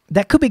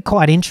that could be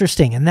quite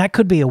interesting, and that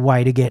could be a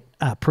way to get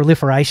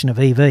proliferation of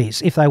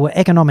EVs. If they were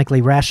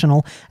economically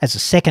rational as a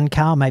second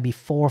car, maybe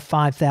 $4,000 or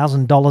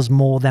 $5,000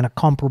 more than a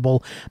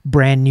comparable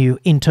brand new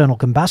internal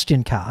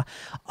combustion car,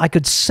 I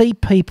could see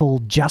people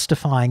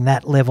justifying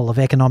that level of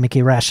economic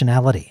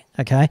irrationality,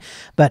 okay?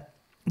 But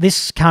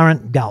this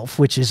current Gulf,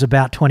 which is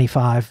about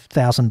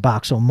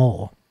 $25,000 or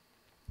more,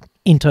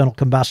 internal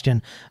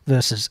combustion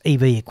versus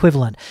EV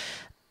equivalent,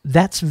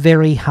 that's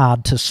very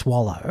hard to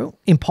swallow,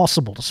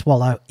 impossible to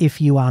swallow if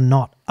you are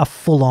not a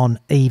full-on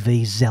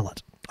EV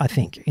zealot, I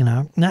think, you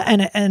know.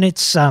 And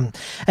it's and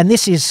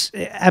this is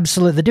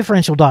absolutely the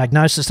differential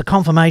diagnosis. The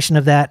confirmation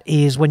of that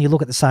is when you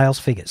look at the sales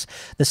figures.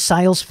 The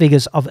sales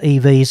figures of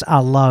EVs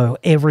are low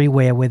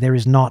everywhere where there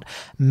is not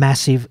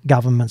massive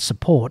government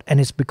support, and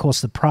it's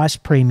because the price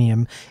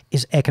premium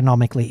is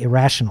economically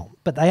irrational.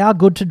 But they are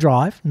good to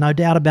drive, no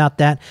doubt about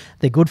that.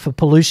 They're good for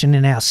pollution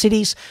in our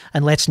cities.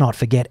 And let's not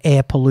forget,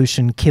 air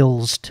pollution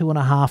kills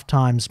 2.5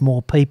 times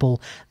more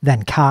people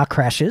than car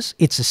crashes.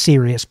 It's a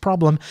serious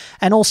problem.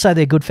 And also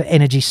they're good for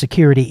energy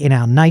security in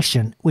our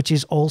nation, which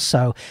is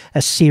also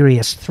a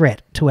serious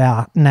threat to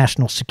our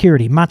national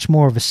security. Much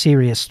more of a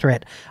serious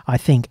threat, I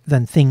think,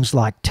 than things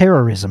like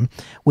terrorism,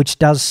 which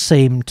does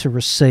seem to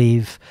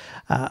receive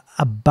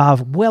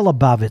well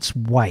above its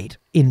weight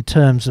in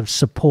terms of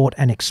support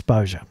and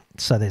exposure.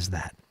 So there's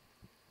that.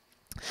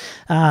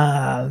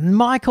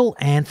 Michael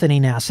Anthony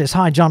now says,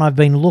 hi, John, I've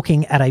been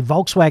looking at a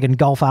Volkswagen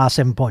Golf R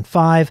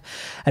 7.5.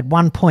 At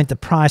one point, the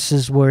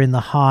prices were in the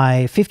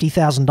high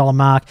 $50,000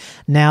 mark.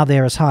 Now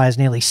they're as high as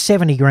nearly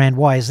 70 grand.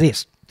 Why is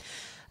this?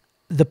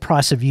 The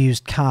price of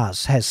used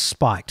cars has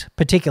spiked,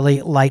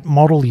 particularly late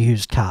model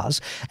used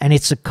cars, and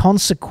it's a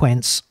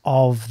consequence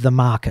of the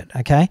market,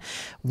 okay?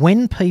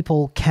 When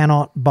people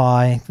cannot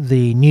buy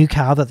the new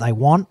car that they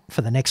want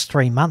for the next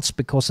 3 months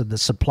because of the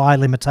supply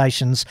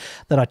limitations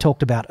that I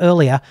talked about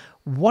earlier,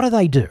 what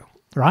do?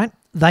 Right?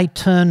 They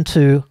turn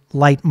to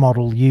late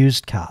model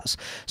used cars.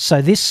 So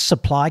this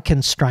supply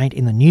constraint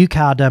in the new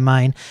car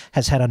domain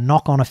has had a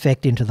knock-on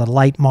effect into the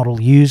late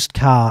model used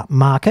car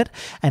market,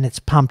 and it's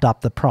pumped up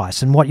the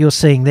price. And what you're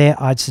seeing there,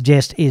 I'd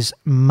suggest, is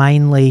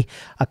mainly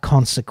a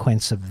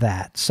consequence of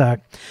that. So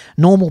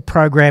normal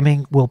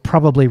programming will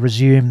probably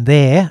resume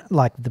there,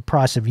 like the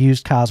price of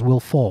used cars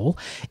will fall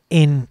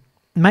in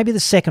maybe the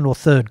second or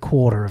third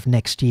quarter of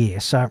next year.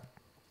 So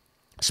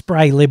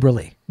spray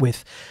liberally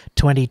with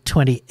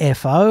 2020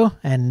 FO,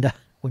 and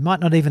we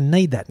might not even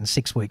need that in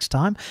 6 weeks'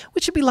 time,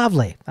 which would be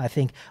lovely. I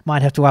think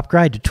might have to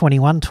upgrade to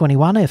 21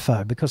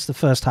 FO because the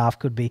first half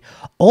could be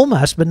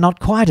almost but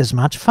not quite as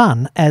much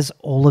fun as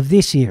all of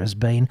this year has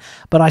been,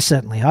 but I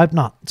certainly hope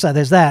not. So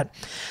there's that.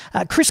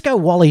 Crisco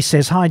Wally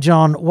says, hi,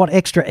 John, what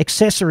extra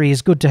accessory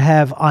is good to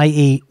have,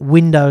 i.e.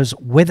 Windows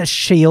weather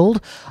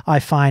shield? I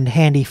find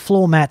handy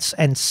floor mats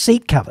and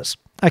seat covers.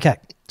 Okay,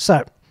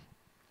 so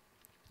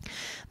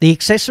the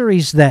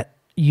accessories that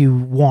you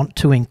want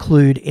to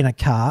include in a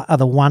car are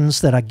the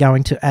ones that are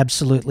going to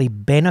absolutely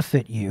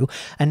benefit you,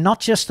 and not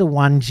just the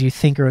ones you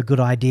think are a good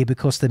idea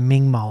because the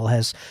Ming Mole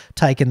has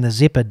taken the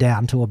zipper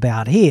down to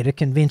about here to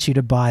convince you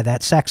to buy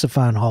that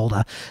saxophone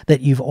holder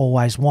that you've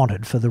always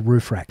wanted for the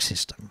roof rack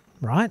system,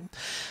 right?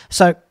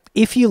 So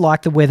if you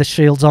like the weather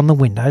shields on the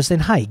windows, then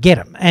hey, get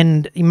them.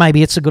 And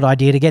maybe it's a good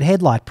idea to get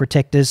headlight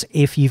protectors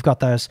if you've got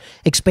those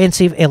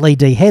expensive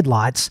LED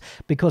headlights,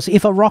 because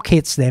if a rock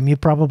hits them, you're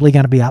probably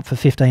going to be up for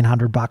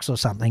 $1,500 or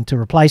something to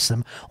replace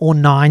them, or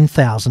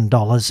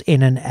 $9,000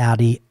 in an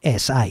Audi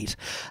S8.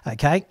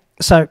 Okay,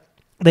 so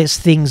there's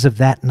things of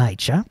that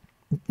nature.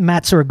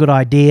 Mats are a good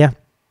idea.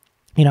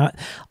 You know,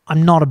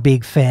 I'm not a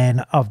big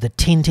fan of the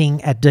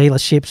tinting at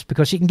dealerships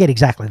because you can get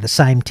exactly the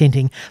same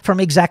tinting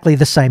from exactly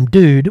the same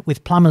dude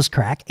with plumber's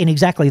crack in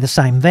exactly the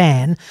same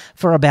van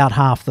for about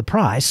half the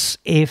price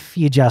if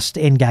you just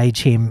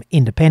engage him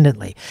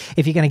independently.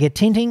 If you're going to get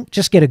tinting,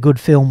 just get a good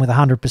film with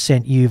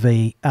 100%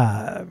 UV,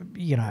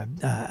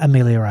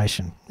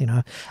 amelioration,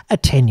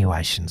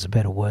 attenuation's a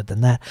better word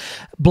than that.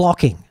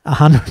 Blocking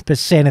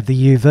 100% of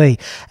the UV.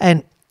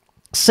 And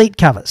seat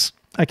covers.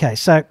 Okay,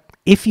 so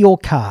if your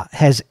car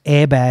has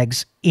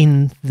airbags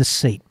in the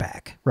seat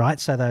back, right?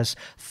 So those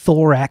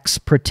thorax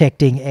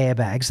protecting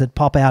airbags that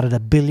pop out at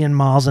 1 billion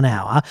miles an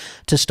hour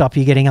to stop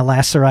you getting a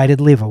lacerated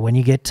liver when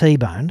you get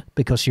T-boned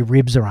because your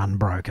ribs are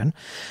unbroken,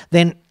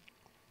 then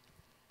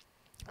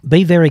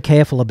be very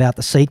careful about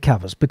the seat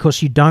covers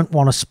because you don't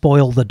want to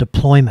spoil the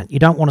deployment. You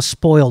don't want to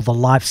spoil the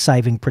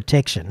life-saving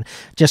protection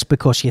just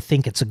because you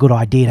think it's a good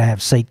idea to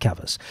have seat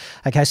covers.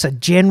 Okay, so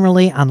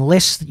generally,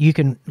 unless you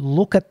can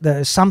look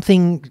at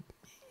something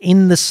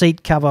in the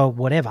seat cover,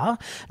 whatever,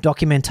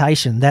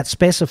 documentation that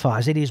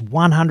specifies it is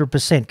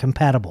 100%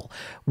 compatible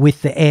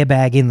with the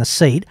airbag in the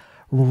seat,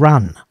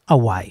 run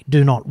away.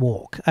 Do not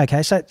walk.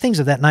 Okay, so things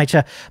of that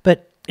nature.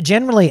 But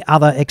generally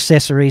other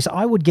accessories,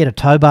 I would get a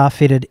tow bar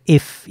fitted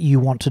if you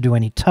want to do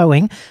any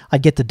towing.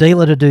 I'd get the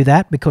dealer to do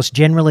that because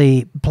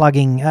generally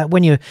plugging,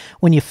 when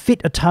you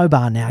fit a tow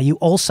bar now, you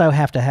also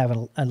have to have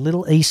a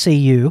little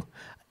ECU,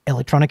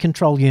 electronic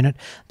control unit,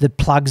 that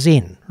plugs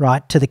in,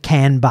 right, to the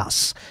CAN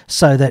bus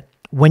so that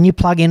when you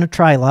plug in a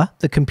trailer,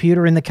 the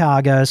computer in the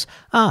car goes,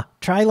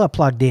 trailer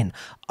plugged in.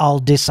 I'll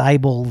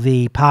disable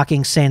the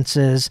parking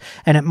sensors,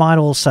 and it might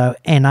also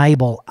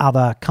enable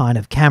other kind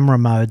of camera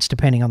modes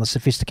depending on the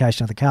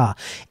sophistication of the car.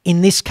 In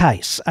this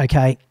case,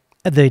 okay,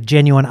 the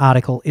genuine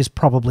article is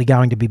probably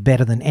going to be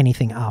better than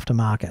anything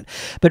aftermarket.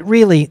 But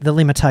really, the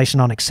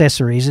limitation on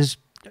accessories is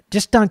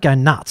just don't go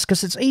nuts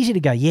because it's easy to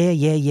go,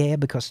 yeah,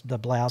 because the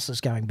blouse is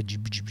going,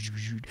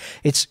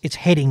 it's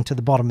heading to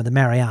the bottom of the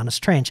Marianas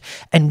Trench.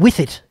 And with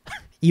it,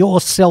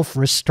 your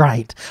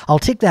self-restraint. I'll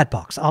tick that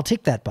box, I'll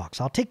tick that box,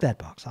 I'll tick that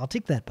box, I'll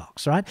tick that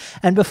box, right?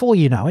 And before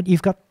you know it,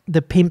 you've got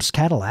the pimp's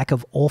Cadillac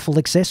of awful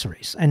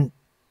accessories. And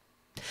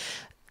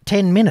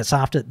 10 minutes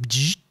after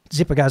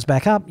zipper goes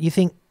back up, you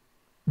think,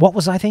 what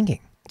was I thinking?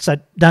 So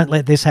don't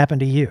let this happen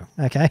to you,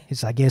 okay?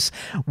 Is I guess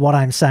what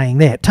I'm saying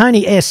there.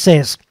 Tony S.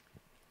 says,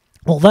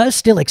 although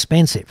still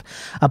expensive,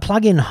 a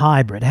plug-in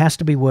hybrid has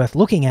to be worth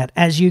looking at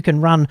as you can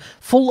run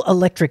full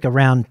electric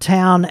around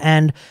town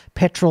and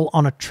petrol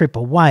on a trip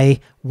away.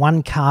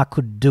 One car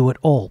could do it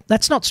all.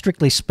 That's not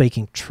strictly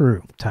speaking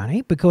true,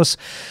 Tony, because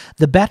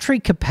the battery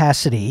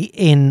capacity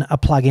in a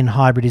plug-in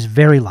hybrid is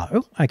very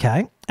low,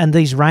 okay? And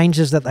these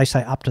ranges that they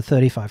say up to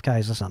 35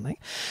 Ks or something,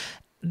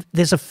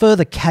 there's a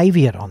further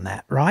caveat on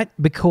that, right?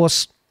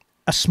 Because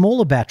a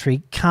smaller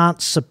battery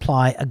can't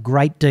supply a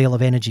great deal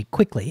of energy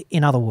quickly.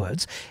 In other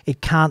words,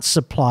 it can't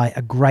supply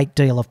a great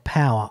deal of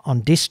power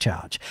on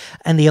discharge.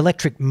 And the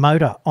electric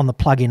motor on the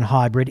plug-in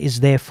hybrid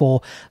is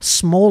therefore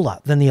smaller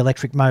than the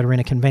electric motor in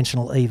a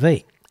conventional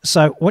EV.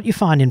 So what you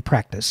find in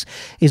practice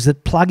is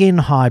that plug-in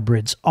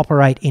hybrids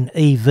operate in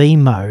EV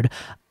mode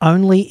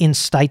only in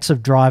states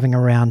of driving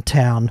around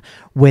town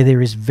where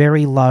there is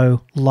very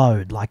low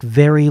load, like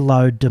very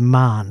low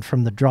demand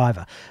from the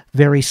driver,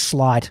 very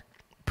slight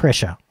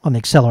pressure on the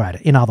accelerator,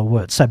 in other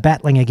words. So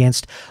battling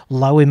against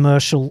low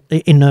inertial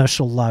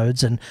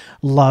loads and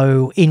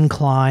low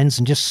inclines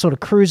and just sort of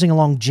cruising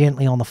along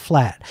gently on the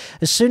flat.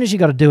 As soon as you've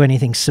got to do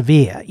anything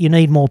severe, you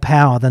need more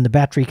power than the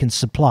battery can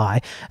supply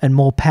and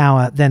more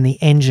power than the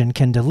engine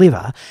can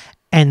deliver,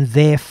 and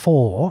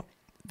therefore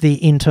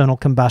the internal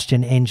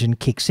combustion engine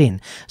kicks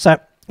in. So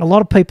a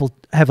lot of people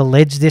have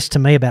alleged this to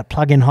me about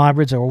plug-in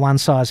hybrids or a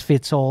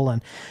one-size-fits-all,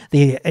 and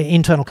the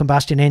internal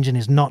combustion engine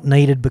is not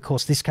needed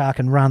because this car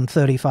can run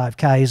 35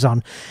 k's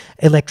on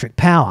electric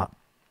power.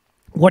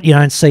 What you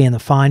don't see in the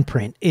fine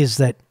print is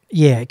that,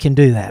 yeah, it can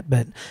do that,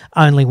 but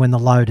only when the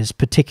load is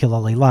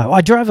particularly low.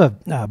 I drove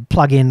a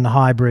plug-in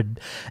hybrid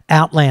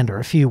Outlander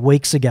a few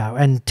weeks ago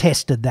and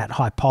tested that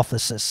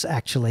hypothesis,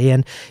 actually,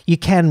 and you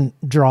can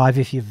drive,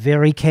 if you're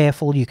very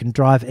careful, you can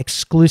drive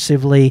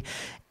exclusively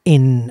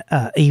in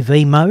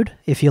EV mode,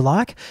 if you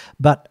like,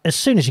 but as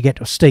soon as you get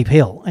to a steep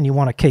hill and you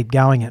want to keep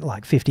going at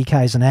like 50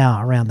 k's an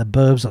hour around the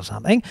burbs or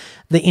something,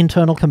 the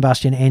internal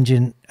combustion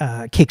engine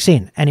kicks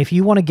in. And if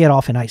you want to get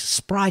off in a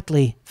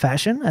sprightly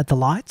fashion at the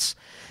lights,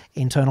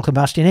 internal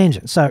combustion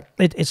engine. So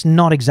it's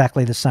not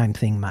exactly the same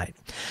thing, mate.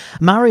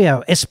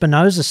 Mario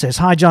Espinoza says,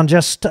 "Hi John,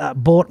 just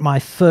bought my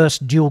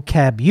first dual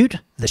cab ute,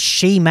 the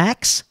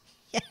She-Max."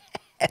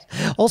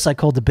 Also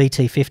called the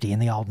BT50 in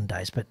the olden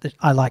days, but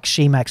I like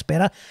She-Max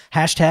better.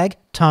 Hashtag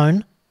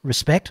tone,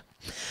 respect.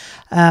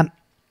 I'm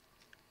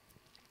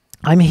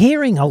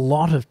hearing a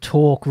lot of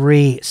talk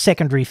re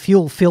secondary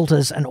fuel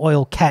filters and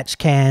oil catch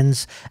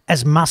cans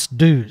as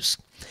must-dos.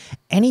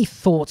 Any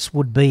thoughts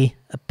would be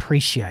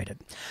appreciated.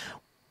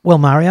 Well,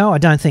 Mario, I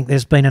don't think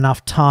there's been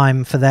enough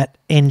time for that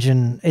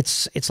engine.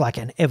 It's like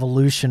an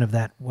evolution of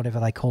that, whatever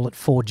they call it,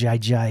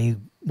 4JJ,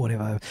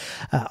 whatever,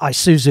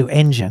 Isuzu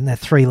engine, that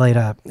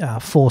 3-litre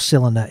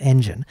 4-cylinder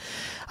engine.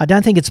 I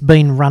don't think it's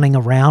been running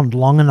around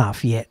long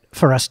enough yet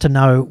for us to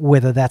know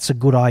whether that's a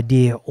good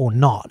idea or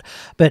not.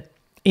 But,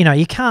 you know,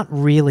 you can't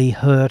really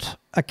hurt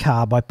a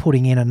car by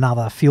putting in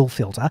another fuel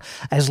filter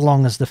as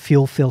long as the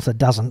fuel filter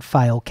doesn't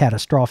fail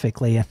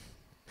catastrophically,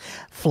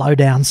 flow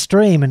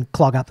downstream and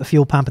clog up the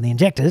fuel pump and the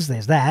injectors.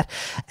 There's that.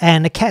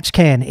 And a catch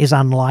can is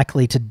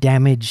unlikely to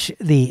damage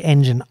the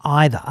engine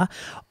either,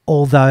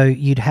 although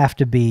you'd have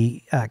to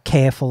be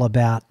careful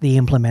about the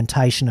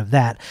implementation of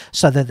that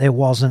so that there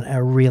wasn't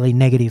a really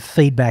negative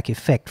feedback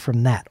effect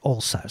from that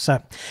also.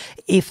 So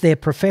if they're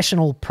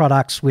professional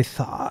products with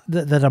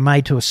that are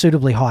made to a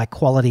suitably high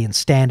quality and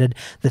standard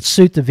that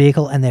suit the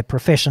vehicle and they're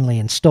professionally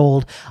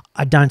installed,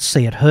 I don't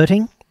see it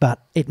hurting,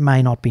 but it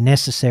may not be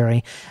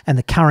necessary. And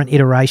the current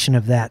iteration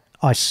of that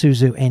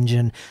Isuzu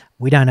engine,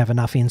 we don't have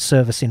enough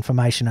in-service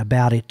information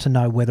about it to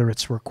know whether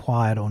it's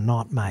required or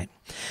not, mate.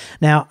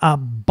 Now,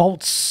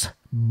 Bolts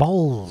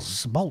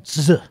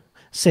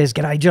says,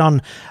 "G'day,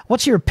 John.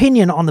 What's your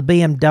opinion on the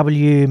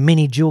BMW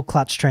Mini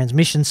dual-clutch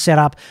transmission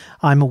setup?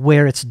 I'm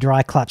aware it's a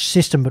dry clutch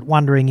system, but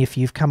wondering if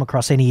you've come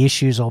across any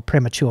issues or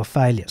premature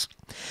failures."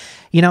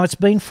 You know, it's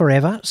been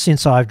forever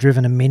since I've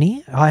driven a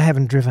Mini. I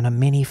haven't driven a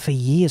Mini for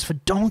years, for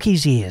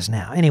donkey's years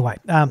now. Anyway,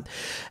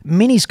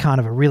 Mini's kind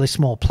of a really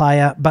small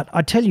player, but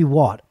I tell you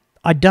what,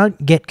 I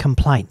don't get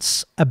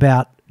complaints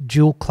about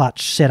dual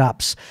clutch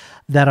setups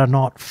that are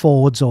not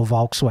Fords or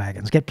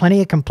Volkswagens. Get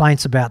plenty of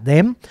complaints about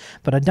them,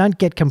 but I don't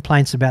get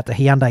complaints about the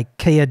Hyundai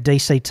Kia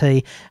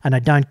DCT, and I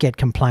don't get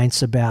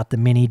complaints about the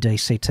Mini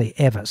DCT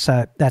ever.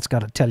 So that's got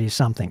to tell you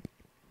something.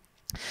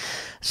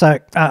 So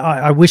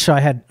I wish I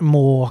had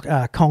more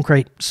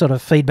concrete sort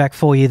of feedback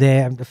for you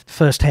there,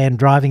 first-hand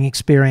driving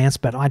experience,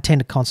 but I tend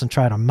to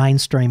concentrate on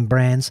mainstream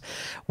brands,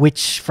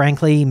 which,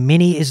 frankly,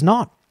 Mini is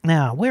not.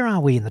 Now, where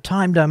are we in the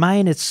time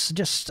domain? It's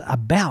just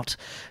about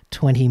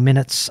 20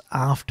 minutes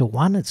after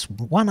 1. It's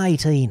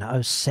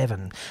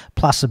 1:18:07,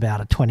 plus about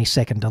a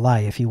 20-second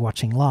delay if you're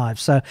watching live.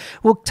 So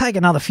we'll take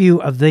another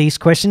few of these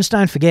questions.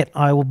 Don't forget,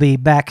 I will be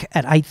back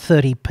at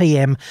 8:30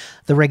 p.m,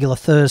 the regular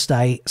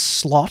Thursday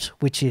slot,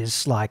 which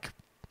is like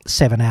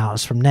 7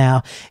 hours from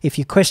now. If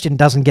your question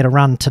doesn't get a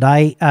run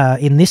today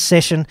in this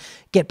session,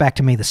 get back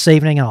to me this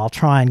evening and I'll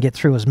try and get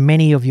through as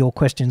many of your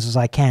questions as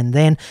I can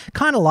then.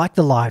 Kind of like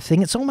the live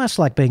thing. It's almost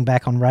like being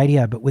back on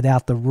radio but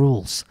without the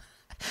rules.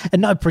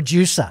 And no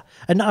producer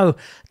and no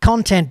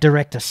content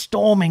director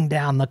storming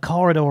down the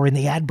corridor in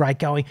the ad break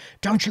going,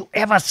 "Don't you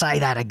ever say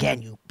that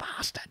again, you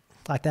bastard."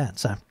 Like that.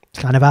 So it's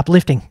kind of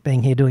uplifting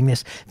being here doing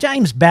this.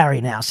 James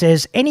Barry now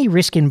says, "Any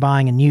risk in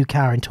buying a new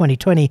car in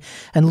 2020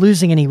 and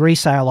losing any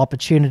resale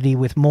opportunity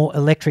with more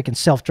electric and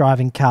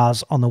self-driving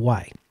cars on the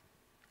way?"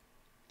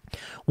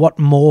 What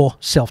more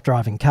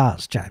self-driving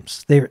cars,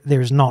 James? There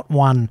is not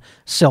one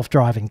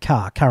self-driving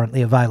car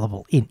currently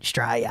available in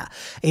Australia.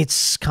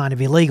 It's kind of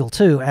illegal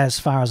too, as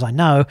far as I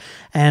know,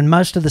 and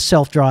most of the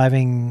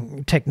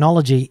self-driving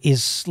technology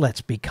is,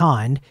 let's be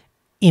kind,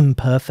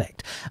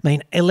 imperfect. I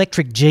mean,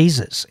 Electric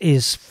Jesus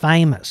is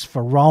famous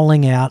for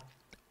rolling out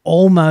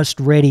almost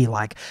ready,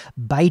 like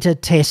beta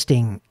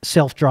testing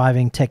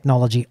self-driving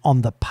technology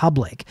on the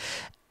public,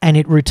 and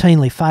it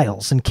routinely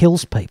fails and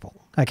kills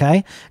people,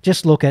 okay?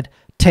 Just look at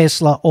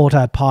Tesla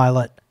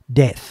autopilot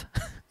death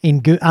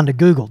under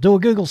Google. Do a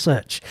Google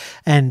search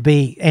and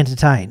be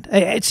entertained.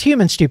 It's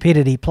human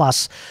stupidity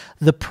plus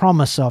the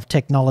promise of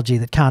technology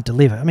that can't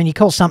deliver. I mean, you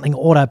call something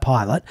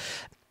autopilot,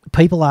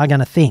 people are going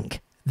to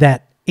think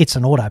that it's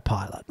an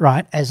autopilot,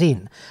 right? As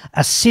in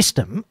a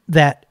system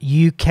that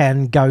you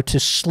can go to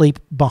sleep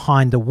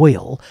behind the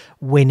wheel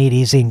when it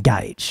is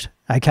engaged,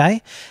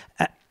 okay?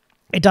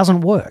 It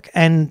doesn't work.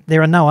 And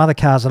there are no other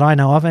cars that I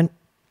know of. And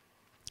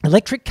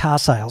electric car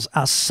sales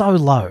are so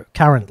low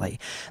currently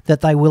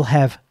that they will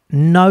have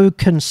no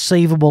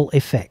conceivable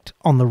effect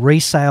on the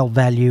resale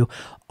value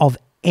of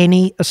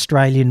any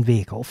Australian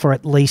vehicle for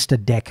at least a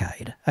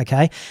decade,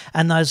 okay?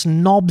 And those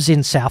knobs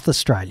in South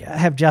Australia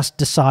have just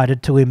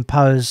decided to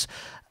impose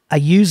a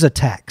user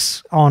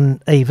tax on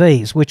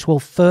EVs, which will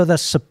further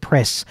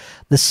suppress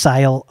the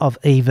sale of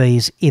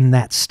EVs in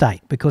that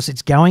state because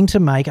it's going to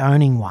make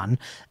owning one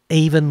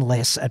even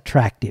less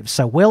attractive.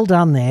 So well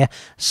done there,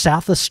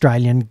 South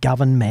Australian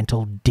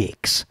governmental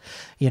dicks.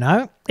 You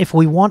know, if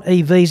we want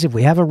EVs, if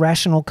we have a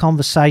rational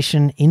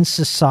conversation in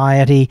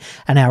society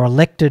and our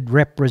elected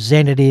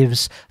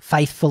representatives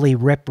faithfully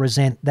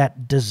represent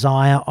that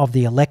desire of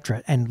the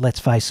electorate, and let's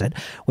face it,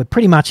 we're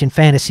pretty much in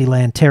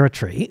Fantasyland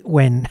territory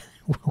when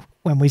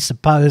we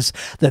suppose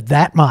that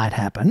that might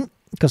happen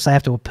because they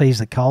have to appease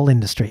the coal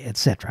industry,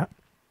 etc.,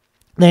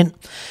 then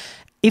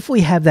if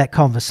we have that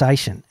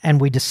conversation and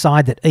we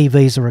decide that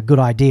EVs are a good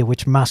idea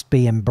which must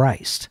be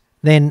embraced,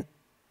 then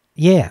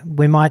yeah,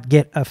 we might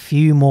get a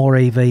few more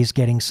EVs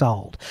getting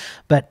sold.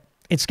 But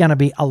it's going to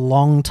be a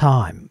long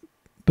time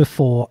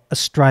before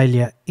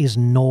Australia is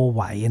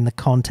Norway in the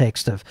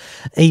context of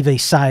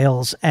EV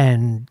sales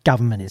and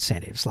government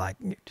incentives. Like,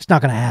 it's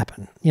not going to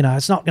happen. You know,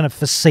 it's not going to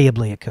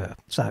foreseeably occur.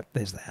 So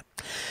there's that.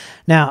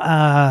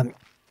 Now,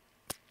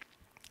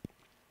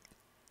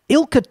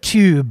 Ilka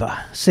Tube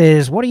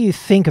says, what do you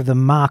think of the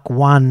Mark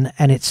 1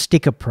 and its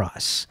sticker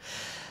price?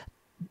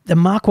 The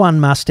Mark 1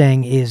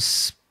 Mustang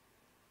is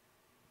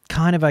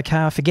kind of okay.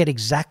 I forget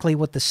exactly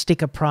what the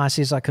sticker price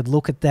is. I could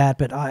look at that,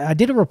 but I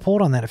did a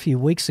report on that a few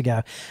weeks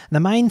ago.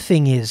 The main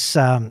thing is,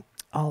 I'll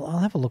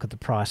have a look at the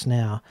price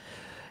now,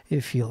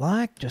 if you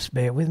like. Just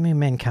bear with me.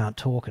 Men can't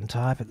talk and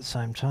type at the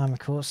same time, of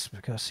course,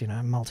 because, you know,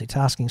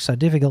 multitasking is so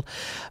difficult.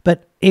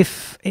 But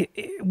if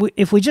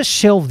we just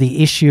shelve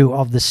the issue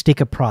of the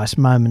sticker price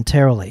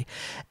momentarily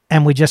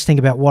and we just think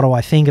about what do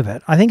I think of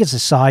it, I think it's a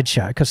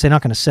sideshow because they're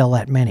not going to sell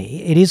that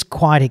many. It is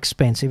quite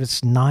expensive.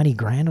 It's 90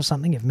 grand or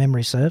something, if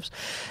memory serves.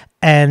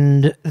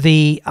 And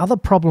the other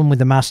problem with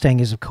the Mustang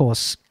is, of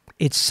course,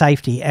 its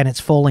safety and its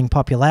falling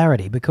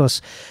popularity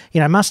because, you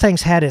know,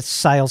 Mustang's had its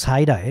sales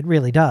heyday. It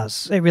really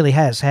does. It really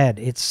has had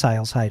its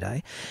sales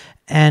heyday.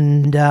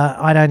 And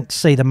I don't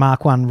see the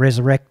Mark 1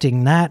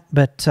 resurrecting that,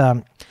 but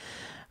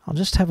I'll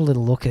just have a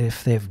little look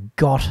if they've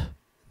got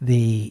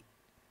the...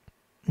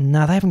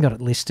 No, they haven't got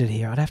it listed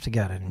here. I'd have to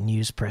go to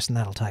News Press and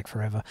that'll take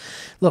forever.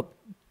 Look,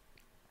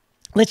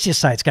 let's just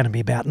say it's going to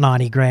be about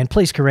 90 grand.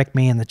 Please correct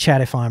me in the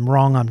chat if I'm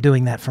wrong. I'm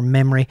doing that from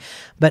memory.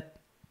 But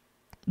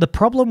the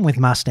problem with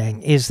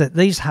Mustang is that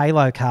these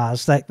halo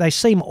cars, they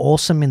seem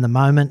awesome in the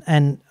moment,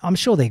 and I'm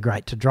sure they're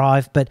great to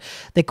drive, but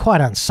they're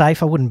quite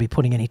unsafe. I wouldn't be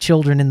putting any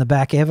children in the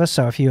back ever.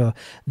 So if you're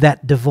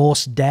that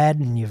divorced dad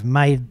and you've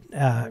made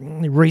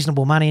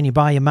reasonable money and you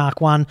buy your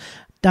Mark 1,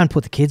 don't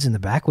put the kids in the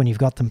back when you've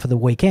got them for the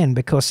weekend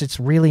because it's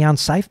really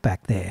unsafe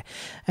back there.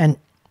 And,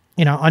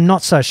 you know, I'm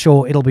not so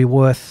sure it'll be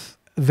worth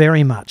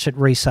very much at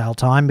resale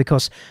time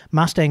because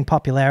Mustang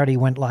popularity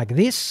went like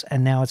this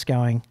and now it's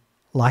going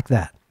like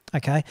that.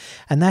 Okay,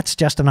 and that's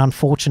just an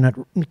unfortunate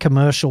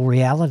commercial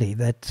reality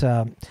that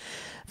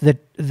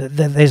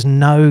there's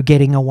no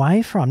getting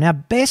away from. Now,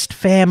 Best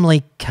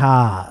Family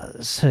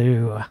Cars,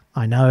 who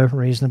I know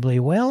reasonably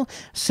well,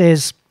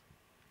 says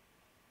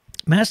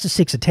Mazda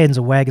 6 attends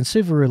a wagon,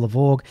 Subaru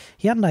Levorg,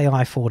 Hyundai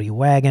i30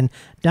 wagon,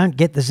 don't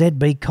get the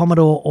ZB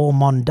Commodore or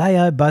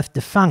Mondeo, both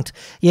defunct.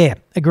 Yeah,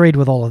 agreed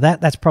with all of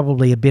that. That's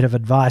probably a bit of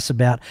advice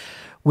about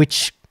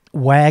which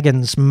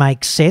wagons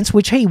make sense,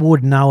 which he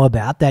would know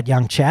about, that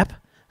young chap.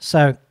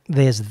 So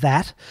there's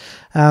that.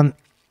 Dan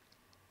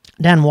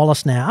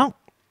Wallace now,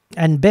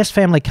 and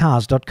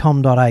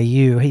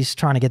bestfamilycars.com.au. He's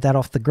trying to get that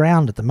off the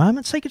ground at the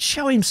moment, so you could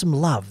show him some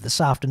love this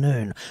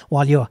afternoon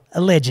while you're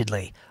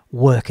allegedly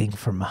working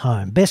from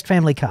home.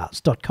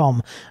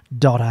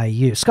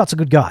 Bestfamilycars.com.au. Scott's a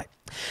good guy.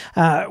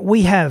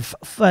 We have,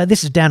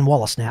 this is Dan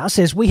Wallace now,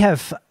 says, we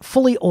have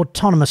fully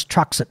autonomous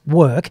trucks at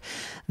work.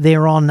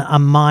 They're on a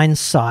mine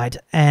site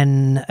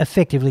and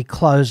effectively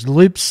closed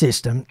loop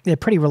system. They're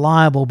pretty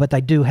reliable, but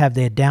they do have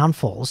their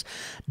downfalls.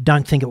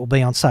 Don't think it will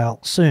be on sale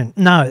soon.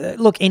 No,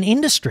 look, in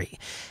industry,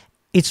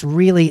 it's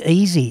really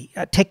easy,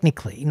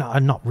 technically, no,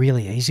 not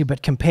really easy,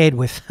 but compared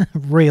with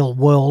real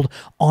world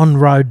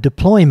on-road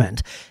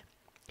deployment,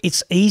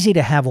 it's easy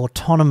to have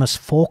autonomous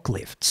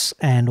forklifts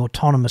and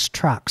autonomous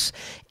trucks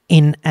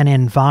in an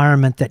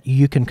environment that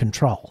you can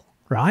control,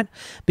 right?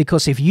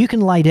 Because if you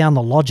can lay down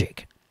the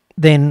logic,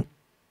 then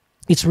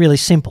it's really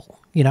simple.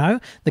 You know,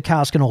 the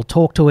cars can all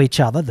talk to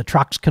each other, the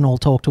trucks can all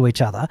talk to each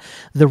other,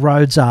 the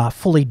roads are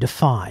fully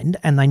defined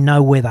and they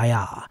know where they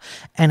are.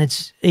 And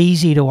it's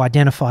easy to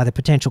identify the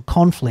potential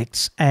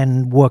conflicts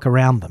and work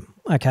around them.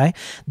 Okay,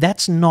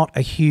 that's not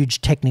a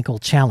huge technical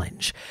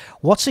challenge.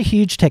 What's a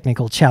huge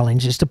technical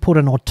challenge is to put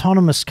an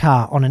autonomous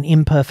car on an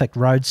imperfect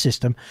road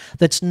system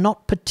that's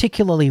not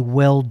particularly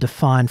well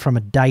defined from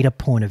a data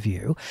point of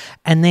view,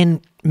 and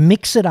then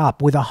mix it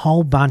up with a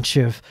whole bunch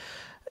of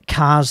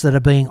cars that are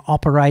being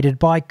operated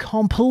by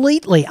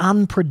completely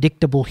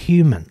unpredictable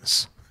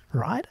humans,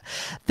 right?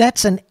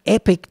 That's an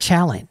epic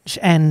challenge,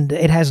 and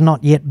it has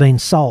not yet been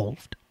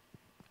solved.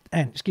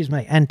 And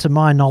and to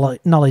my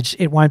knowledge,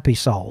 it won't be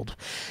solved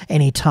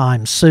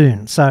anytime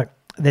soon. So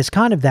there's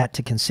kind of that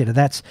to consider.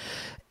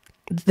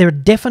 There are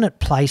definite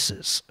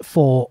places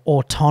for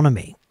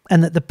autonomy,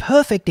 and that the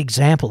perfect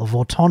example of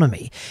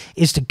autonomy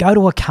is to go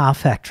to a car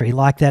factory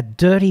like that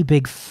dirty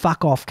big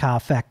fuck-off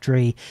car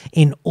factory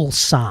in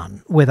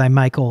Ulsan where they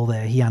make all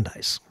their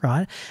Hyundais,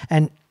 right?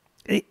 And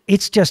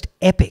it's just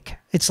epic.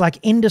 It's like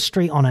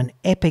industry on an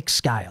epic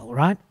scale,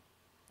 right?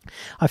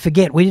 I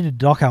forget, we did a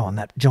doco on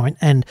that joint,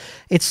 and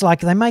it's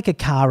like they make a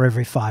car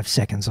every 5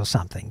 seconds or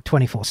something,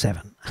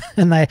 24/7.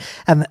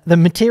 And the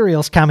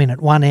materials come in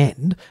at one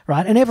end,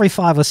 right? And every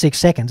 5 or 6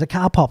 seconds, a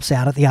car pops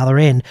out at the other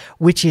end,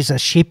 which is a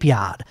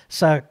shipyard.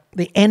 So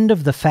the end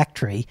of the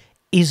factory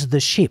is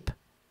the ship,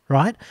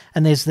 right?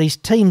 And there's these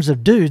teams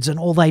of dudes, and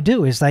all they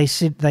do is they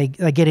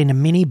get in a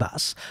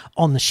minibus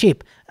on the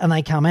ship, and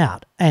they come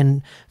out,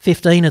 and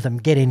 15 of them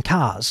get in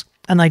cars,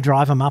 and they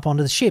drive them up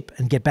onto the ship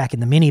and get back in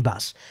the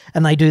minibus.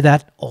 And they do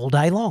that all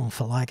day long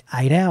for like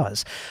 8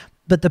 hours.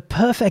 But the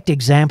perfect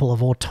example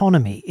of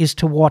autonomy is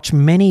to watch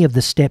many of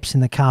the steps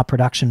in the car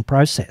production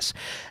process.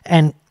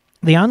 And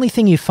the only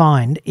thing you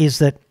find is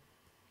that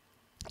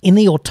in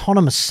the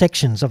autonomous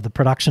sections of the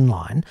production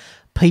line,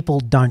 people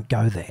don't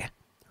go there,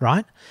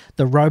 right?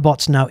 The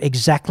robots know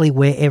exactly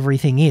where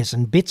everything is,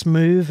 and bits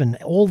move and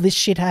all this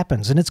shit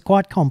happens, and it's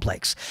quite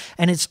complex.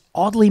 And it's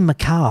oddly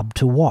macabre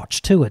to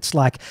watch too. It's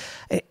like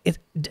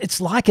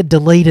it's like a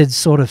deleted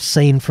sort of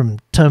scene from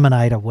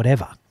Terminator,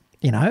 whatever.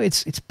 You know,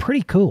 it's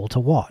pretty cool to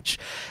watch.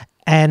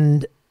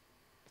 And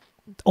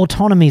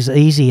autonomy is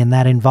easy in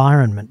that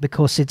environment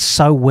because it's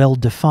so well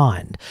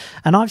defined.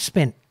 And I've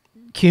spent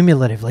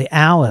cumulatively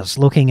hours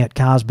looking at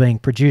cars being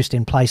produced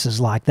in places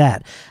like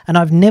that, and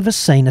I've never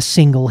seen a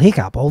single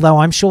hiccup, although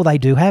I'm sure they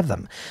do have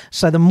them.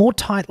 So the more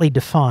tightly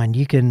defined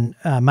you can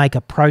make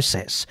a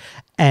process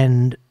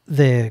and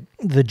the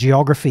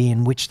geography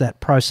in which that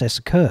process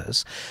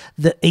occurs,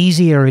 the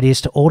easier it is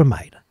to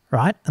automate,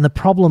 right? And the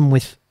problem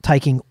with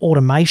taking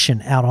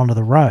automation out onto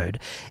the road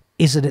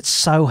is that it's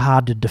so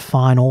hard to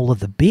define all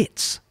of the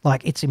bits.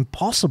 Like, it's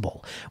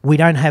impossible. We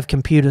don't have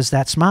computers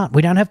that smart.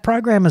 We don't have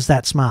programmers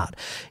that smart.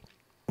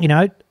 You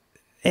know,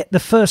 the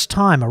first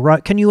time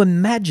can you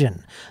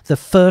imagine the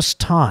first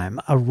time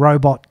a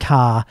robot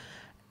car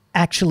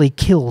actually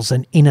kills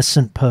an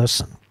innocent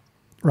person,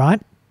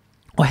 right?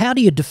 Or how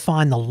do you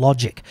define the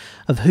logic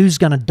of who's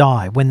going to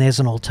die when there's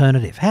an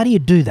alternative? How do you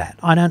do that?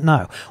 I don't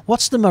know.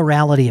 What's the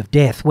morality of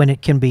death when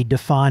it can be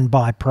defined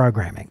by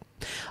programming?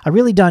 I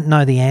really don't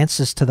know the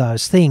answers to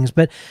those things,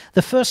 but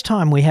the first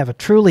time we have a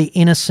truly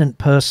innocent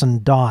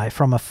person die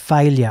from a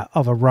failure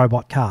of a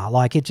robot car,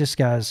 like it just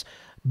goes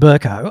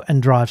Burko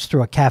and drives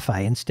through a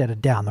cafe instead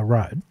of down the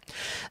road,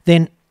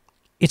 then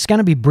it's going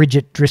to be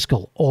Bridget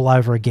Driscoll all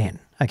over again.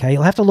 Okay,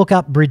 you'll have to look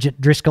up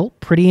Bridget Driscoll.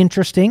 Pretty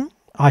interesting.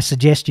 I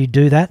suggest you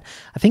do that.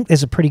 I think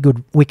there's a pretty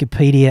good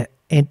Wikipedia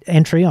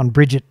entry on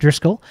Bridget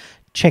Driscoll.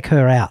 Check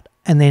her out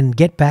and then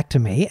get back to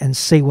me and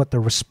see what the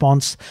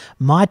response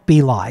might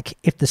be like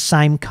if the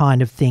same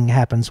kind of thing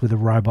happens with a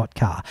robot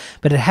car.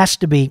 But it has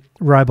to be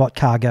robot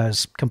car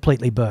goes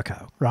completely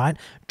Burko, right?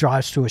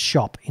 Drives through a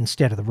shop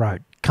instead of the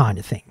road kind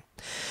of thing.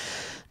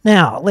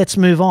 Now, let's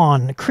move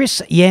on.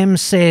 Chris Yem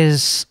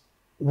says,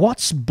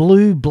 what's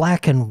blue,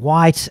 black, and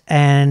white,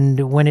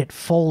 and when it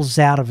falls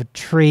out of a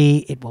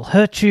tree, it will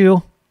hurt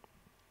you?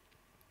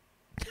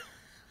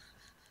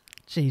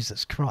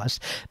 Jesus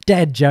Christ.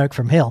 Dad joke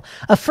from hell.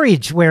 A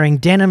fridge wearing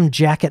denim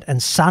jacket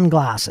and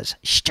sunglasses.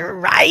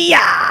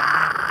 Straya!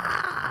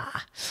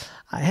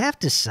 I have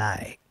to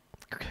say,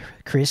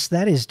 Chris,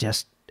 that is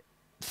just...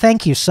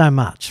 Thank you so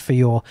much for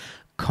your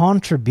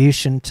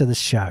contribution to the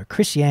show.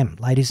 Chris Yam,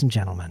 ladies and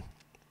gentlemen,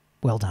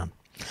 well done.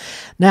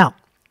 Now,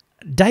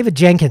 David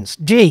Jenkins,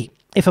 gee,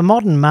 if a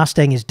modern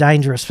Mustang is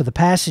dangerous for the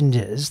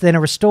passengers, then a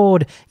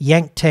restored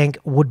Yank tank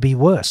would be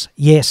worse.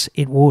 Yes,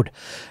 it would.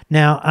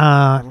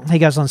 Now, he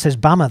goes on and says,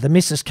 bummer, the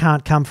missus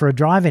can't come for a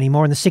drive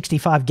anymore in the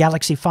 65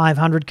 Galaxy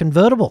 500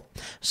 convertible.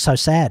 So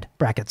sad,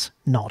 brackets,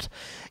 not.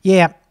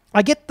 Yeah,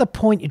 I get the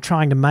point you're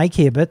trying to make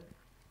here, but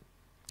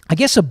I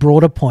guess a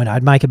broader point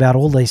I'd make about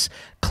all these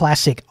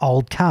classic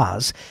old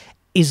cars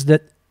is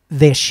that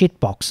they're shit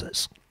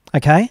boxes,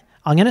 okay?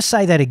 I'm going to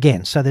say that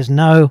again so there's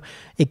no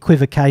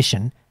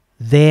equivocation.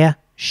 They're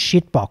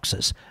shit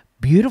boxes.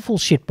 Beautiful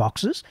shit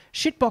boxes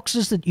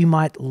that you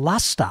might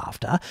lust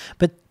after,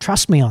 but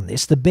trust me on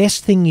this, the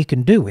best thing you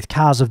can do with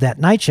cars of that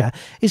nature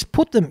is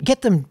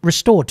get them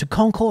restored to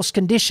concourse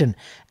condition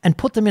and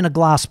put them in a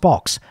glass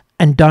box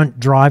and don't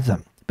drive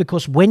them.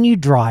 Because when you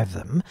drive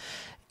them,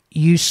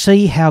 you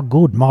see how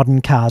good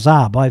modern cars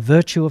are by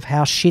virtue of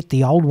how shit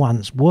the old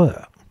ones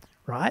were,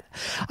 right?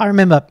 I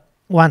remember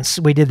once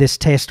we did this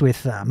test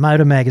with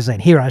Motor Magazine,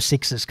 Hero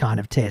 6's kind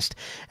of test,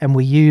 and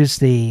we used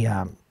the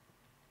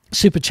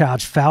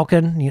supercharged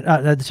Falcon,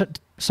 the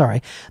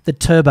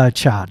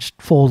turbocharged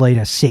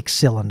 4-litre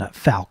 6-cylinder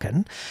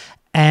Falcon,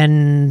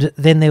 and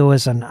then there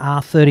was an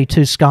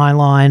R32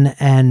 Skyline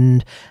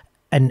and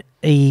an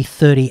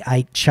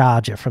E38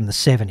 Charger from the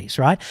 70s,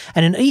 right?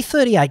 And an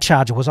E38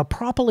 Charger was a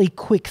properly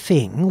quick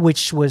thing,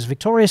 which was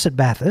victorious at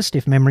Bathurst,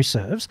 if memory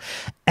serves,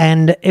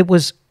 and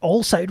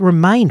it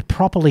remained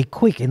properly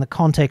quick in the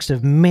context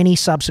of many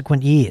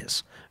subsequent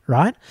years,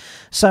 right?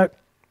 So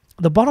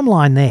the bottom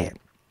line there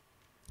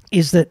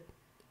is that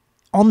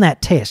on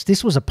that test,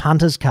 this was a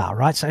punter's car,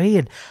 right? So he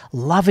had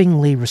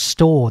lovingly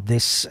restored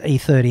this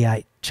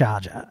E38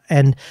 Charger,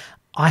 and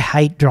I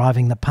hate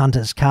driving the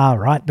punter's car,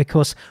 right?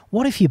 Because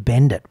what if you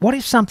bend it? What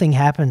if something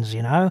happens,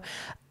 you know?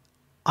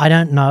 I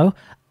don't know.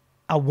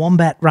 A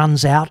wombat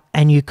runs out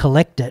and you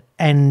collect it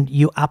and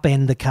you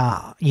upend the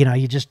car. You know,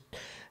 you just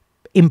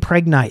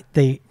impregnate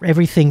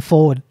everything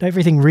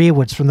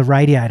rearwards from the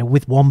radiator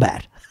with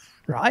wombat,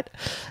 right?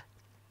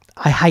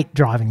 I hate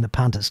driving the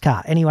punter's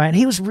car. Anyway, and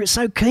he was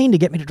so keen to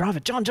get me to drive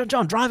it. John,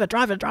 drive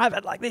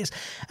it like this.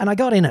 And I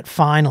got in it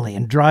finally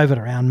and drove it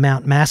around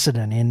Mount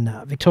Macedon in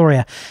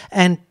Victoria.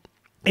 And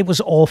it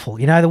was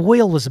awful. You know, the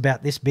wheel was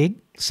about this big,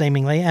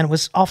 seemingly, and it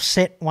was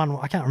offset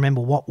I can't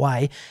remember what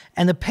way,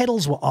 and the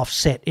pedals were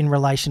offset in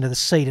relation to the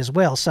seat as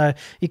well. So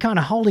you're kind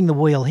of holding the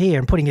wheel here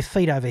and putting your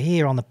feet over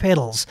here on the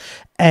pedals,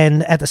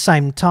 and at the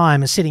same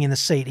time as sitting in the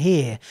seat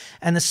here.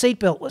 And the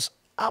seatbelt was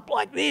up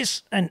like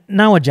this, and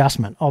no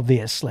adjustment,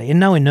 obviously, and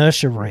no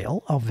inertia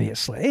reel,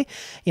 obviously.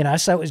 You know,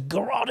 so it was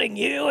garroting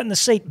you, and the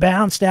seat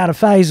bounced out of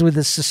phase with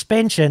the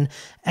suspension,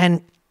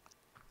 and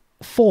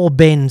 4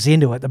 bends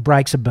into it, the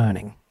brakes are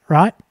burning.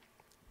 Right?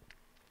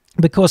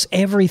 Because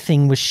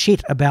everything was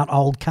shit about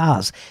old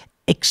cars,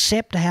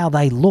 except how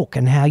they look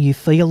and how you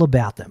feel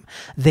about them.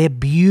 They're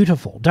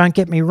beautiful, don't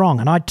get me wrong,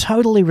 and I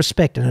totally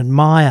respect and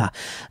admire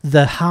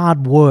the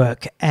hard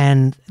work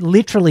and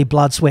literally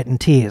blood, sweat and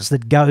tears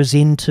that goes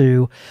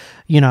into,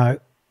 you know,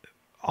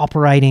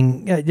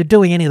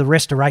 doing any of the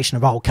restoration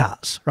of old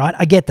cars, right?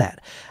 I get that.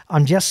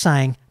 I'm just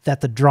saying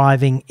that the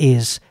driving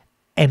is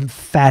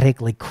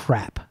emphatically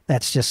crap.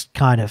 That's just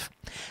kind of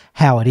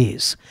how it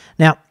is.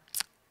 Now,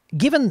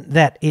 given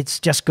that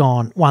it's just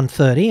gone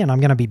 1:30 and I'm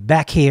going to be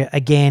back here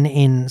again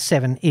in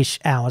 7-ish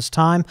hours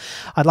time,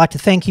 I'd like to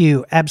thank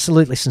you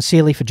absolutely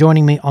sincerely for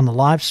joining me on the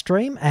live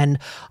stream, and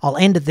I'll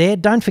end it there.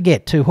 Don't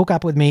forget to hook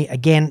up with me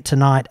again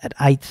tonight at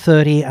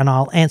 8:30 and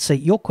I'll answer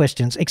your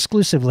questions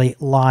exclusively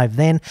live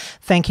then.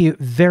 Thank you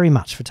very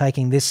much for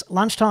taking this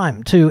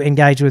lunchtime to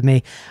engage with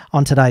me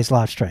on today's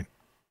live stream.